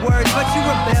hear the words but you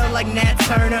rebel like Nat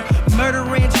Turner.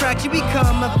 Murdering tracks, you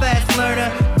become a fast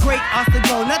learner. Great off the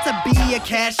go, not to be a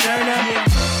cash earner.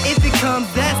 If it comes,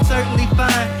 that's certainly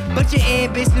fine, but your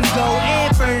ambitions go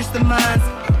and furnish the minds.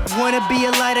 Wanna be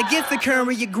a light against the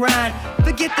current of your grind.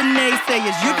 Forget the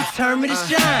naysayers, you're determined to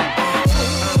shine.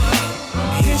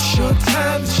 It's It's your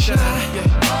time to shine.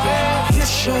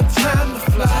 It's your time to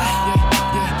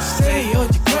fly. Stay on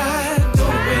your grind.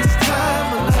 Don't waste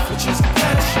time. My life will just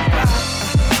pass you by.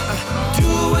 Do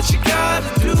what you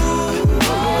gotta do.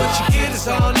 What you get is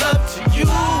all up to you.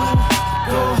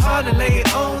 Go hard and lay it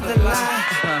on the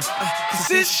line. 'Cause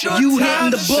it's your you time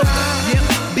hitting the to book, shine. yep.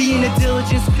 Being a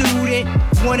diligent student,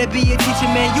 wanna be a teacher,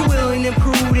 man, you willing and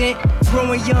prudent.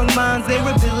 Growing young minds, they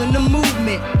revealing the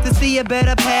movement. To see a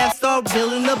better path, start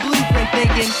building the blueprint.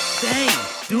 Thinking, dang,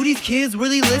 do these kids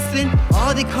really listen?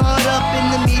 All they caught up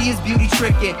in the media's beauty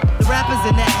tricking. The rappers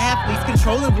and the athletes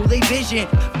controlling who they vision.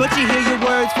 But you hear your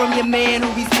words from your man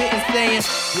who be sitting saying,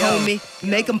 homie,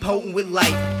 make them potent with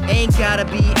light. Ain't gotta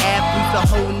be athletes or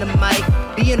holding the mic.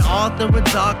 Be an author, a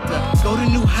doctor, go to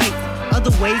new heights.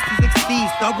 Other ways to succeed,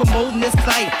 start promoting this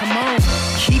site. Come on,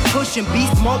 keep pushing, be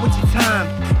smart with your time.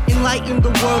 Enlighten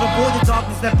the world, avoid the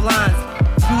darkness that blinds.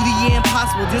 Do the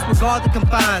impossible, disregard the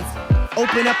confines.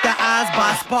 Open up the eyes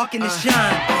by sparking the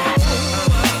shine.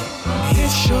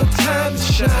 It's your time to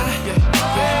shine.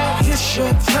 It's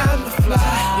your time to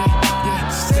fly.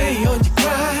 Stay on your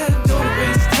grind. Don't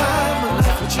waste time. My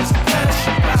life will just pass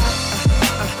you by.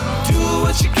 Do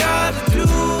what you gotta do.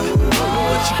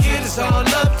 What you get is all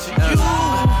up to you.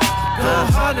 Go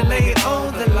hard and lay it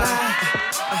on the line.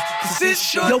 'Cause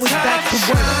it's your Yo, it's time back to to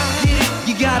work. shine. Get it?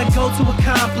 You gotta go to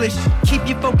accomplish. Keep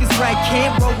your focus right,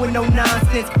 can't roll with no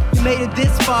nonsense. You made it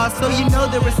this far, so you know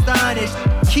they're astonished.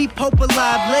 Keep hope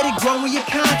alive, let it grow in your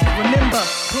conscience. Remember,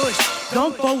 push,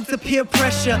 don't fold to peer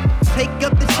pressure. Take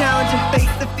up the challenge and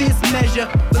face the fierce measure.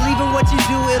 Believe in what you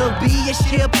do, it'll be a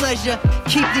sheer pleasure.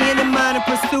 Keep the end in mind and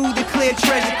pursue the clear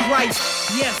treasure, Christ.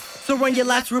 Yes. So run your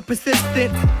life with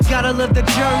persistence. Gotta live the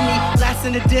journey,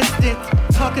 lasting the distance.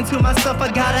 Talking to myself, I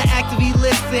gotta actively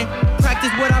listen.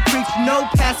 Practice what I preach, no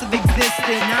passive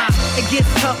existence. Nah, it gets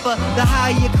tougher the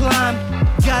higher you climb.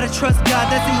 Gotta trust God,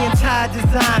 that's the entire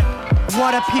design.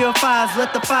 Water purifies,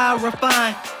 let the fire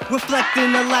refine.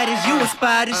 Reflecting the light as you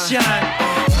aspire to shine.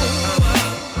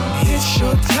 It's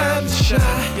your time to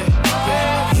shine.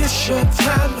 It's your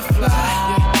time to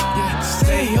fly.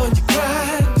 Stay on your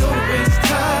grind. Don't waste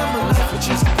time. My life will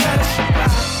just pass you by.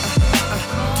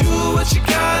 Do what you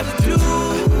gotta do.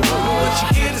 What you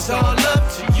get is all up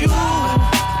to you.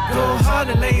 Go hard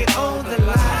and lay it on the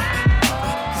line.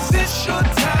 'Cause it's your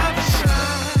time to shine.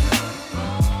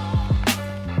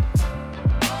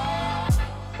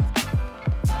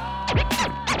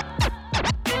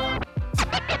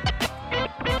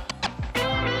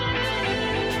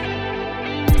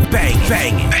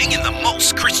 Banging the most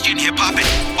Christian hip hop and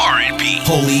R&B.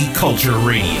 Holy Culture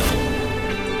Radio.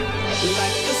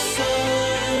 Like the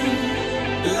sun,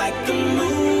 like the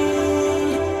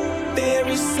moon, there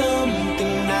is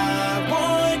something I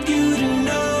want you to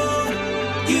know.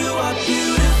 You are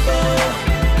beautiful.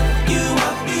 You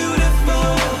are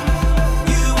beautiful.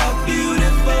 You are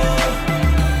beautiful.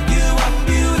 You are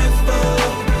beautiful.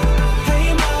 Hey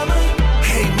mama.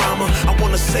 Hey mama, I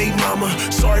wanna say mama,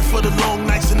 sorry for the long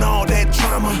nights and all that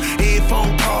drama. Every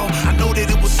phone call, I know that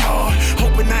it was hard.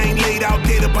 Hoping I ain't laid out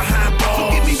there behind bars.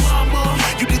 Forgive me mama,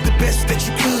 you did the best that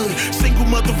you could. Single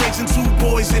mother raising 2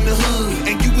 boys in the hood.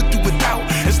 And you would do without,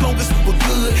 as long as we were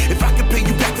good. If I could pay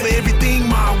you back for everything,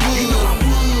 ma, I would. You know I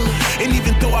would. And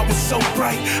even though I was so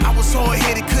bright, I was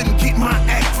hard-headed, couldn't get my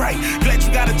act right. Glad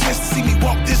you got a chance to see me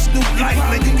walk this new life.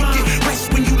 Now you can get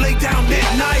rest when you lay down that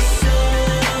night.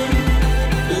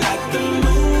 Like the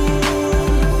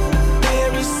moon,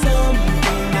 there is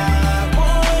something I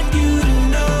want you to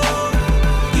know.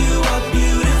 You are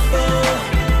beautiful.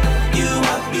 You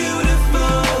are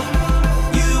beautiful.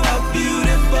 You are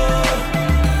beautiful.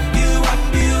 You are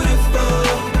beautiful.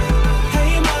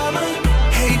 Hey mama.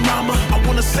 Hey mama, I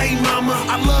wanna say mama, I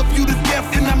love you to death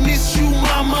and I miss you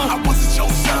mama. I wasn't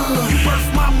your son, you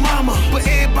birthed my mama, but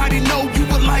everybody know you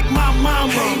were like my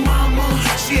mama. Hey mama,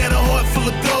 she had a heart full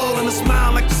of gold and a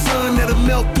smile like the sun that'll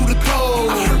melt through the cold.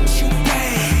 I hurt you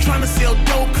bad, trying to sell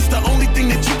dope, cause the only thing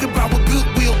that you could buy were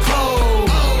Goodwill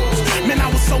clothes. Man, I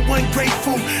was so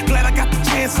ungrateful, glad I got the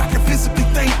chance I can physically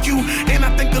thank you. And I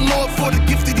thank the Lord for the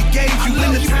gift that he gave you. In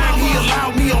the time he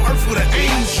allowed me on earth with an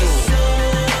angel.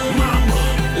 Mama,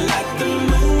 like the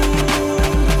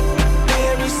moon,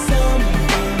 there is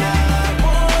something I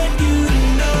want you to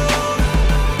know.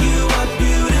 You are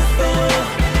beautiful.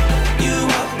 You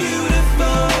are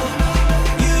beautiful.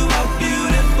 You are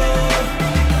beautiful.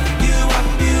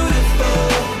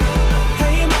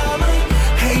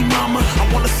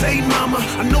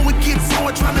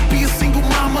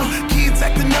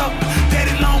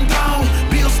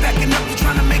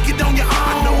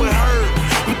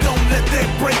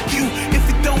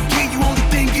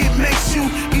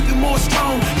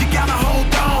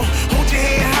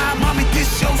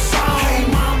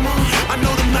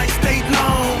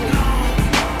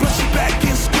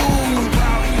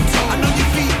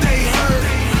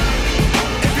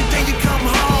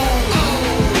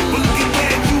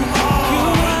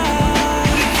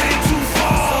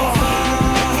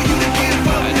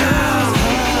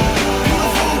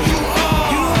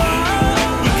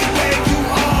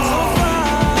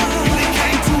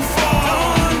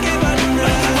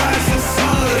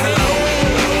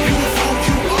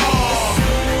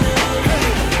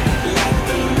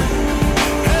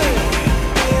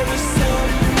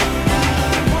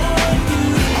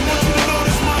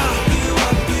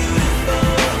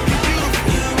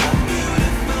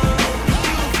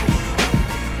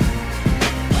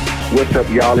 What's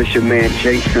up, y'all? It's your man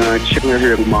Jason, chilling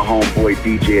here with my homeboy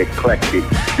DJ Eclectic.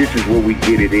 This is where we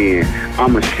get it in.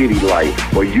 I'm a city light.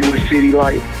 Are you a city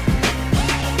light?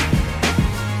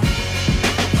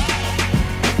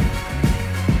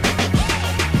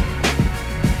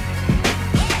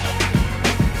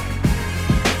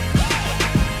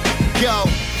 Yo,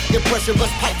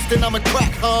 impressionless pipes, then I'ma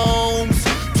crack homes.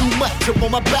 Too much up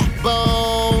on my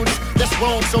backbones. That's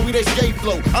wrong, so we that skate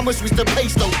flow. I'ma switch the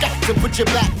pace though, got to put your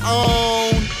back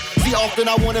on. See, often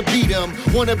I wanna beat them,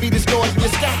 wanna be the stars in the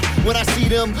sky. When I see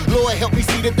them, Lord help me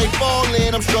see that they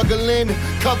falling. I'm struggling,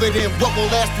 covered in what will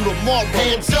last through tomorrow.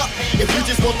 Hands up, if you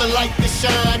just want the light to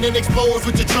shine and expose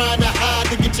what you're trying to hide,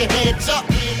 then get your hands up,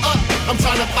 up. I'm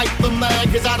trying to fight for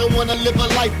mine, cause I don't wanna live a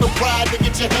life of pride. Then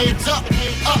get your hands up,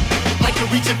 up. Like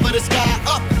you're reaching for the sky,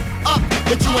 up, up.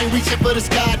 But you ain't reaching for the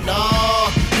sky, no.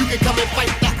 You can come and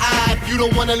fight the eye if you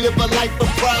don't wanna live a life of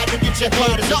pride. To get your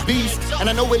hands up, beast, and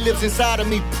I know it lives inside of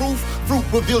me. Proof, fruit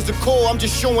reveals the core. I'm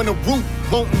just showing the root,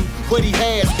 wanting what he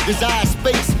has. Desire,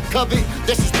 space, covet.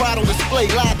 That's his pride on display,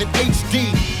 live in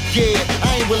HD. Yeah,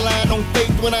 I ain't relying on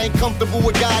faith when I ain't comfortable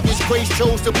with God. This grace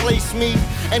chose to place me,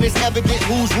 and it's evident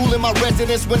who's ruling my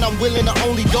residence when I'm willing to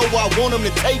only go where I want him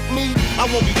to take me.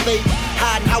 I won't be fake,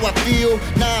 hiding how I feel.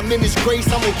 Now I'm in this grace,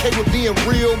 I'm okay with being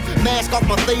real. Mask off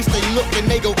my face, they look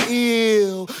and they go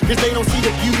ill, cause they don't see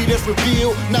the beauty that's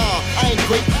revealed. Nah, I ain't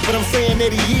great, but I'm saying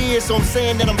that he is. So I'm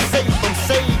saying that I'm safe, I'm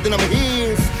saved, and I'm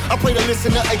his. I pray to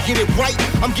listen up and get it right.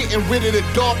 I'm getting rid of the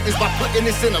darkness by putting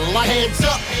this in the light. Hands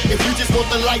up, if you just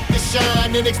want the light to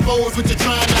shine and expose what you're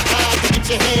trying to hide, to get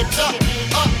your hands up,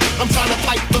 up. I'm trying to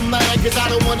fight for mine, cause I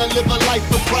don't wanna live a life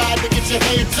of pride. To get your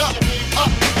hands up,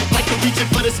 up. Like you're reaching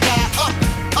for the sky, up,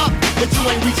 up. But you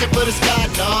ain't reaching for the sky,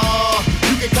 no.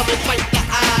 You can come and fight the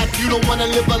eye if you don't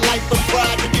wanna live a life of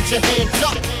pride. To get your hands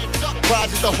up.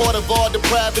 Pride is the heart of all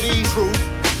depravity. True.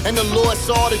 And the Lord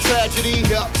saw the tragedy,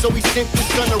 so he sent his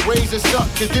son to raise us up.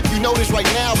 Cause if you notice right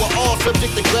now, we're all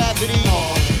subject to gravity.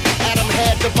 Adam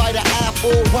had to bite an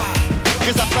apple. Why?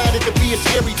 Cause I find it to be a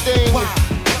scary thing. Why?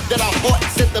 That our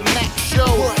hearts at the max show.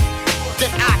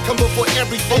 That I come before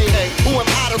everything. Okay. Who am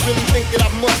I to really think that I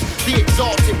must be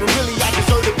exalted? When really I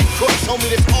deserve to be crushed. Homie,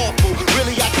 that's awful.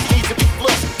 Really I just need to be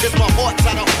flushed. Cause my heart's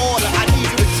out of order. I need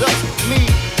you to touch me.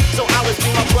 So I'll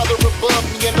esteem my brother above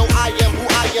me and know I am who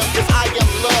I am, cause I am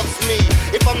loves me.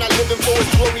 If I'm not living for his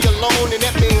glory alone, then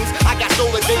that means I got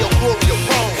soul a day of glory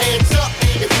wrong. Hands up,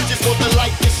 if you just want the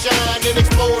light to shine and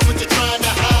expose what you're trying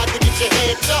to hide, to get your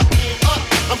hands up, up.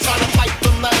 I'm trying to fight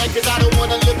for mine, cause I don't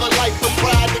wanna live a life of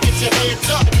pride. To get your hands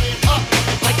up, up.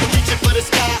 Like you're reaching for the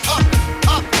sky, up,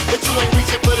 up. But you ain't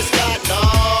reaching for the sky, no.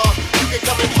 You can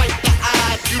come and fight the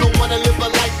eye if you don't wanna live a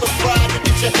life of pride. To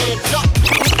get your hands up.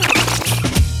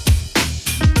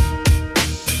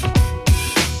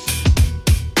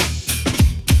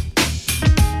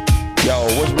 Yo,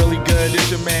 what's really good? It's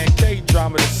your man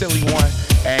K-Drama, the silly one,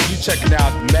 and you checking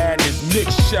out Madness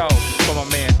Mix Show from my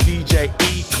man DJ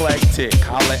Eclectic.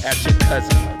 Holla at your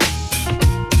cousin.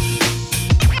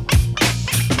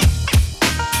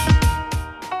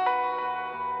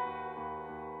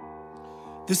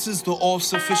 This is the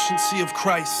all-sufficiency of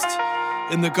Christ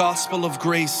in the gospel of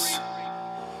grace,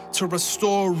 to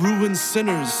restore ruined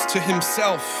sinners to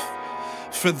himself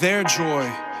for their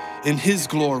joy in his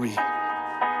glory.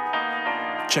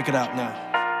 Check it out now.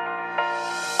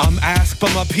 I'm asked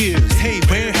by my peers, hey,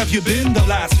 where have you been the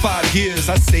last 5 years?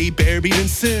 I say buried in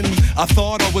sin. I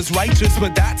thought I was righteous,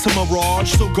 but that's a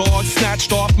mirage. So God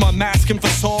snatched off my mask and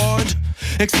facade,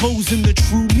 exposing the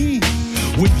true me.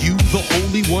 When you, the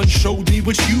Holy One, showed me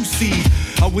what you see.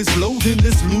 I was loathing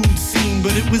this lewd scene,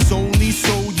 but it was only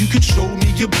so you could show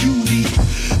me your beauty.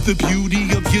 The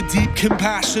beauty of your deep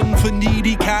compassion for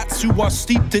needy cats who are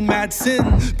steeped in mad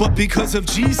sin. But because of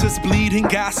Jesus bleeding,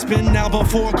 gasping, now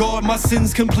before God my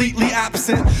sin's completely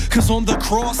absent. Cause on the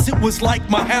cross it was like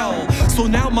my hell. So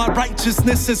now my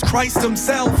righteousness is Christ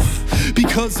himself.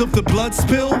 Because of the blood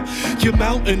spill, your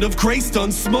mountain of grace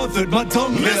done smothered my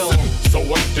dunghill. So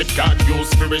what did God use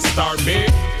to restore me?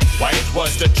 Why it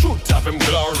was the truth of him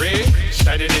glory,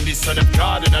 shining in the Son of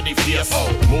God and on the face,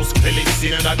 most clearly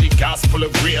seen in the gospel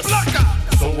of grace.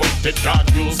 So what did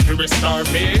God use to restore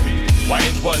me? Why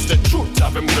it was the truth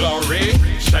of him glory,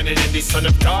 shining in the Son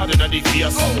of God and on the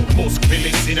face, most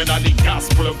clearly seen in the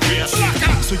gospel of grace.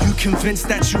 So you convinced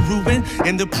that you're ruined,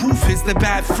 and the proof is the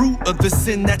bad fruit of the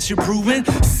sin that you're brewing.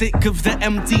 Sick of the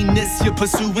emptiness you're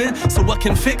pursuing, so what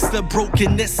can fix the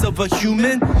brokenness of a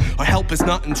human? Our help is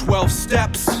not in 12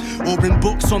 steps, or in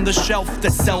books on the shelf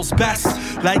that sells best,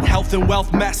 like health and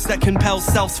wealth mess that compels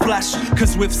self's flesh.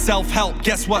 Cause with self-help,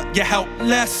 guess what? You're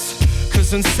helpless.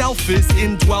 Cause in self is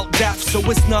indwelt depth, so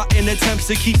it's not an attempt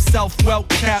to keep self well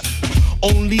kept.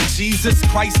 Only Jesus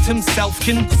Christ himself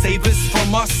can save us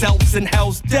from ourselves in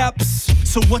hell's depths.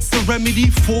 So what's the remedy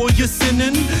for your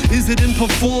sinning? Is it in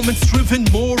performance-driven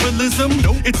moralism?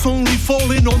 Nope. It's only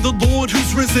falling on the Lord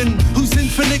who's risen, whose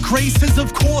infinite grace is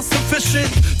of course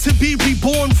sufficient to be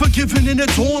reborn, forgiven and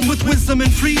adorned with wisdom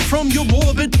and freed from your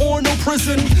morbid porno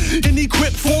prison and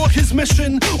equipped for his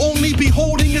mission. Only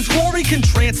beholding his glory can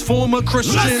transform a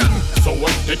Christian. So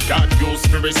what did God use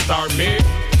to restore me?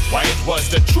 Why it was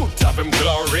the truth of him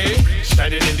glory,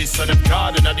 shining in the Son of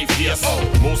God and the face,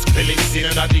 most clearly seen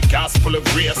in the gospel of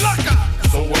grace.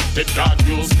 So what did God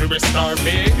use to restore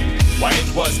me? Why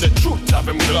it was the truth of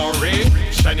him glory,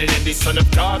 shining in the Son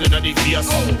of God and the face,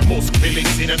 most clearly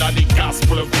seen in the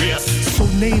gospel of grace. So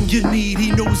name your need,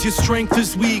 he knows your strength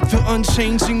is weak. The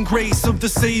unchanging grace of the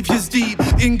Savior's deep.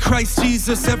 In Christ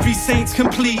Jesus every saint's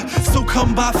complete. So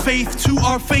come by faith to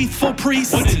our faithful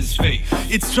priest. What is faith?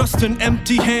 It's just an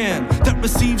empty hand that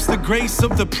receives the grace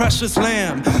of the precious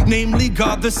Lamb, namely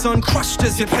God the Son crushed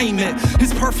as your payment.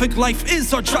 His perfect life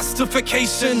is our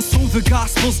justification. So the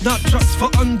gospel's not just for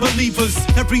unbelievers.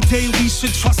 Every day we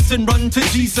should trust and run to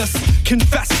Jesus,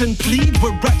 confess and plead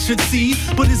we're wretched, see,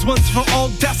 but his once for all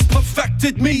death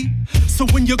perfected me. So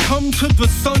when you come to the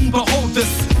Son, behold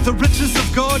this, the riches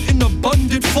of God in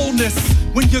abundant fullness.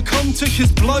 When you come to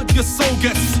his blood, your soul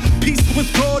gets peace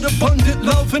with God, abundant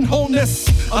love and wholeness.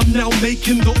 I'm now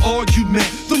making the argument,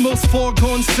 the most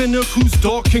foregone sinner who's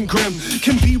dark and grim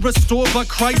can be restored by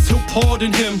Christ, he'll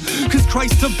pardon him. Cause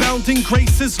Christ's abounding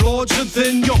grace is larger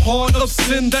than your heart of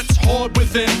sin that's hard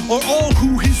within, or all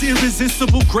who his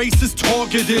irresistible grace is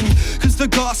targeting. Cause the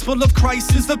gospel of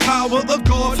Christ is the power of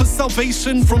God for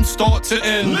salvation from start to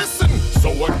end. Listen! So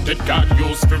what did God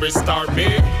use to restore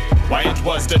me? Why it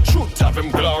was the truth of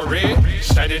him glory,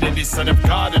 shining in the Son of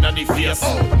God and on the face,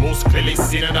 most clearly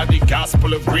seen in the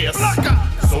gospel of grace.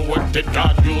 So what did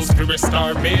God use to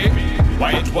restore me?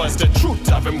 Why it was the truth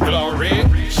of him glory,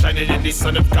 shining in the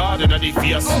Son of God and on the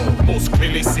face, most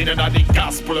clearly seen in the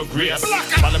gospel of grace.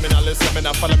 Follow me now, listen me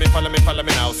now, follow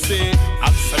me now. See,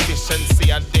 I'm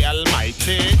sufficiency of the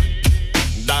Almighty.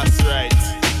 That's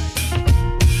right.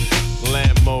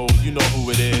 Lambo, you know who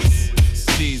it is. It's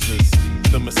Jesus,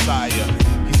 the Messiah.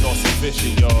 He's all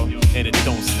sufficient, y'all, and it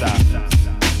don't stop.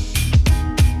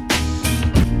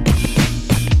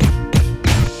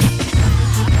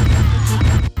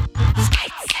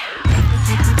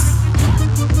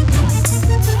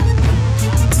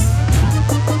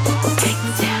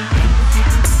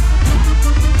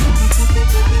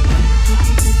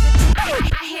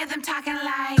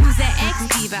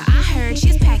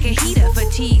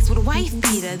 With a wife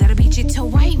beater that'll beat you to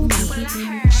white meat.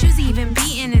 She was even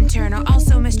beaten internal,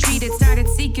 also mistreated. Started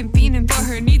seeking, fiending for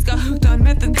her needs. Got hooked on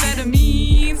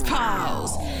methamphetamines.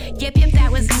 Pause. Yep,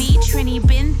 that was me. Trini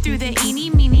been through the eeny,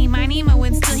 meeny, miny, mo,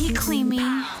 and still he clean me.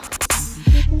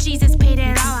 Jesus paid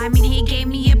it all. I mean, he gave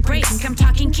me a break. I'm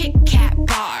talking Kit Kat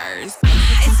bars.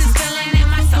 It's this feeling in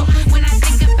my soul when I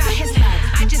think about his love.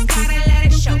 I just gotta let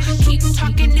it show. Keep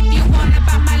talking if you want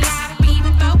about my life.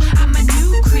 I'm a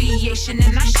new creation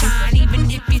and I shine even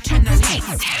if you turn the lights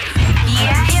out.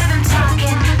 Yeah, I hear them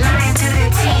talking, lying through their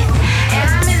teeth. And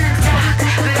I'm in the dark,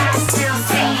 but I still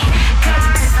see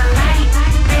God is the light,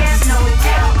 there's no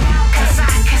doubt. Cause I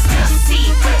can still see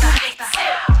with the lights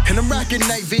out. And I'm rocking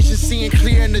night vision, seeing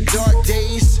clear in the dark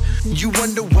days. You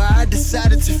wonder why I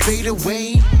decided to fade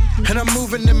away. And I'm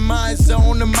moving in my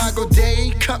zone, a Mago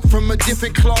day. Cut from a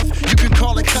different cloth, you can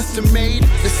call it custom made.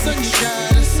 The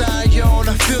sunshine inside yon,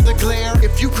 I feel the glare.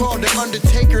 If you call the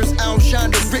Undertakers,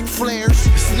 outshine the Ric Flairs.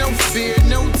 It's no fear,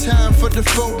 no time for the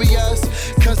phobias.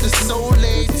 Cause the Sole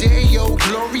Deo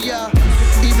Gloria.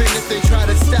 Even if they try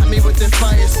to stop me with their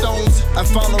fire stones, I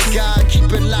follow God,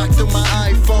 keep it locked on my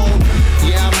iPhone.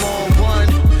 Yeah, I'm on one,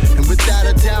 and without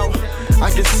a doubt, I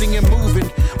can sing and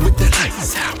moving with the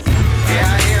lights out. Yeah,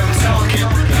 I hear him talking,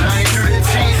 lying through the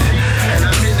teeth. And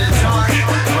I'm in the dark,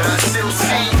 but I still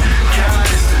see God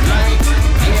is the light,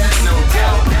 yeah, no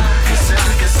doubt. Cause I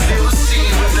can still see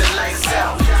with the lights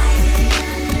out.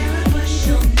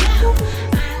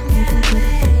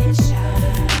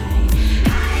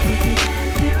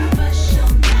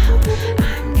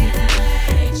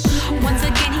 Once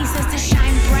again, he says to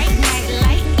shine bright, night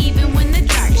light, even when the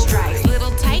dark strikes.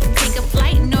 Little tight, take a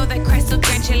flight, know that Christ will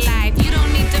grant your life. You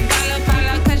don't need to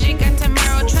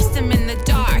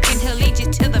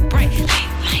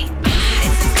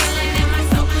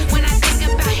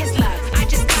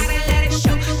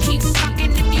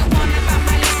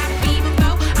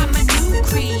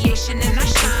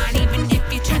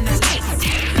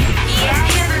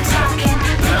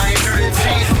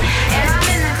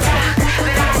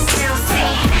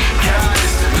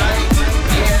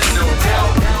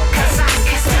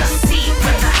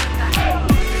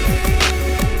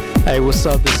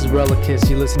What's up? This is Relicus.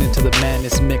 You're listening to the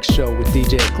Madness Mix Show with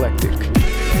DJ Eclectic.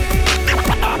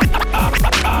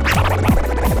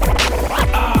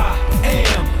 I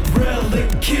am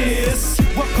Relicus.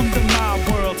 Welcome to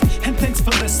my world, and thanks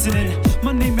for listening.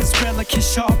 My name is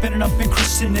Relicus, sharp and I've been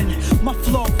christening my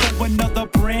flow for another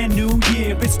brand new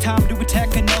year. It's time to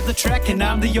attack another track, and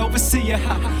I'm the overseer.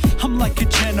 I'm like a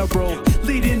general,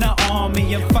 leading an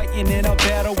army. I'm fighting in a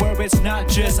battle where it's not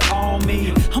just all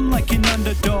me. I'm like an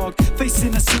underdog,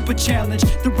 facing a super challenge.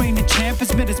 The reigning champ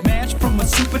has met his match from a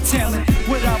super talent.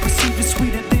 What I received is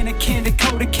sweeter than a candy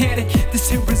coated caddy. This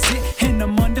here is it, and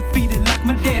I'm undefeated like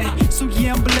my daddy. So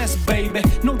yeah, I'm blessed, baby.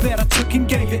 Know that I took and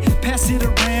gave it. Pass it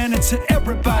around until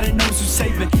everybody knows who's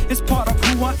saving. It's part of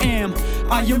who I am.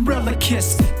 I am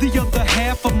Relicus, the other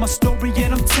half of my story,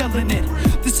 and I'm telling it.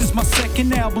 This is my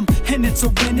second album, and it's a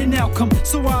winning outcome.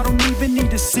 So I don't even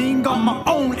need to sing on my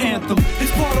own anthem.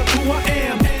 It's part of who I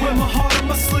am. Wear my heart on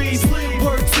my sleeve.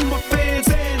 Word to my fans,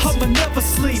 I'ma never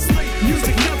sleep.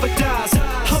 Music never dies,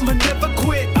 I'ma never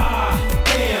quit. I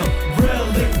am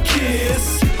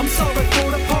Relicus. I'm sorry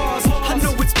for the pause, I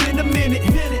know it's been a minute,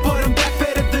 but I'm back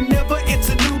better than ever. It's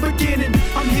a new beginning.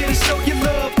 I'm here to show you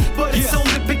love, but it's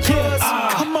only because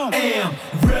I am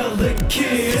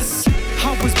Relicus.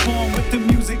 I was born with the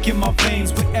music in my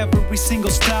veins, with every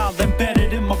single style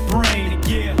embedded in my brain.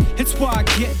 Yeah, it's why I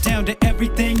get down to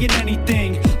everything and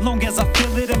anything. Long as I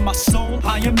feel it in my soul,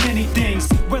 I am many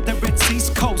things. Whether it's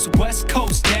East Coast, West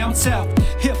Coast, down south.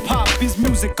 Hip hop is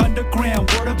music, underground,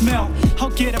 word of mouth. I'll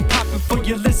get it poppin' for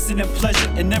your listening pleasure,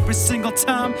 and every single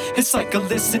time it's like a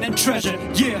listening treasure.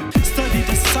 Yeah, study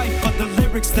the cipher, the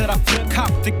lyrics that I flip.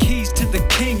 Cop the keys to the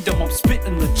kingdom, I'm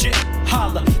spittin' legit.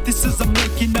 Holla, this is a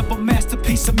making of a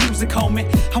masterpiece of music, homie.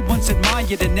 I once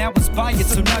admired and now inspired,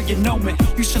 so now you know me.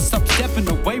 You should stop stepping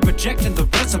away, rejecting the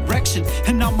resurrection,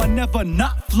 and I'ma never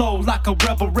not flow like a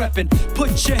rebel reppin'.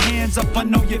 Put your hands up, I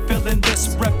know you're feeling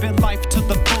this. Reppin' life to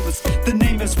the fullest. The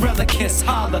name is Relicus.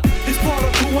 Holla, it's part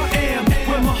of who I am.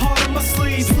 Wear my heart on my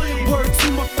sleeve. Word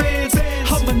to my fans,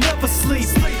 I'ma never sleep.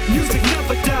 Music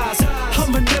never dies,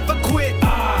 I'ma never quit.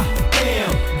 I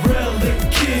am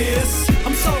Relicus.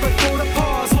 I'm sorry for the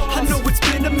pause, I know it's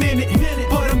been a minute,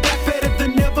 but I'm back better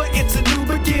than ever. It's a new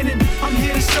beginning. I'm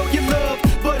here to show you love,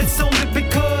 but it's only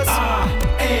because I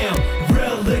am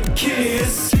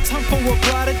Relicus. Time for a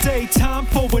brighter day, time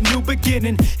for a new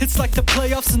beginning. It's like the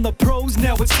playoffs and the pros,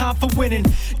 now it's time for winning.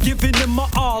 Giving it my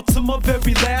all to my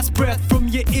very last breath. From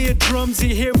your eardrums,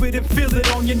 you hear it and feel it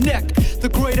on your neck. The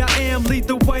great I am, lead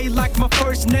the way like my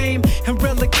first name. And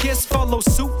Relicus follow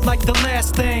suit like the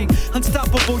last thing.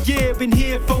 Unstoppable, yeah, been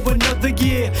here for another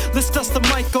year. Let's dust the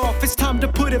mic off, it's time to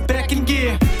put it back in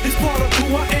gear. It's part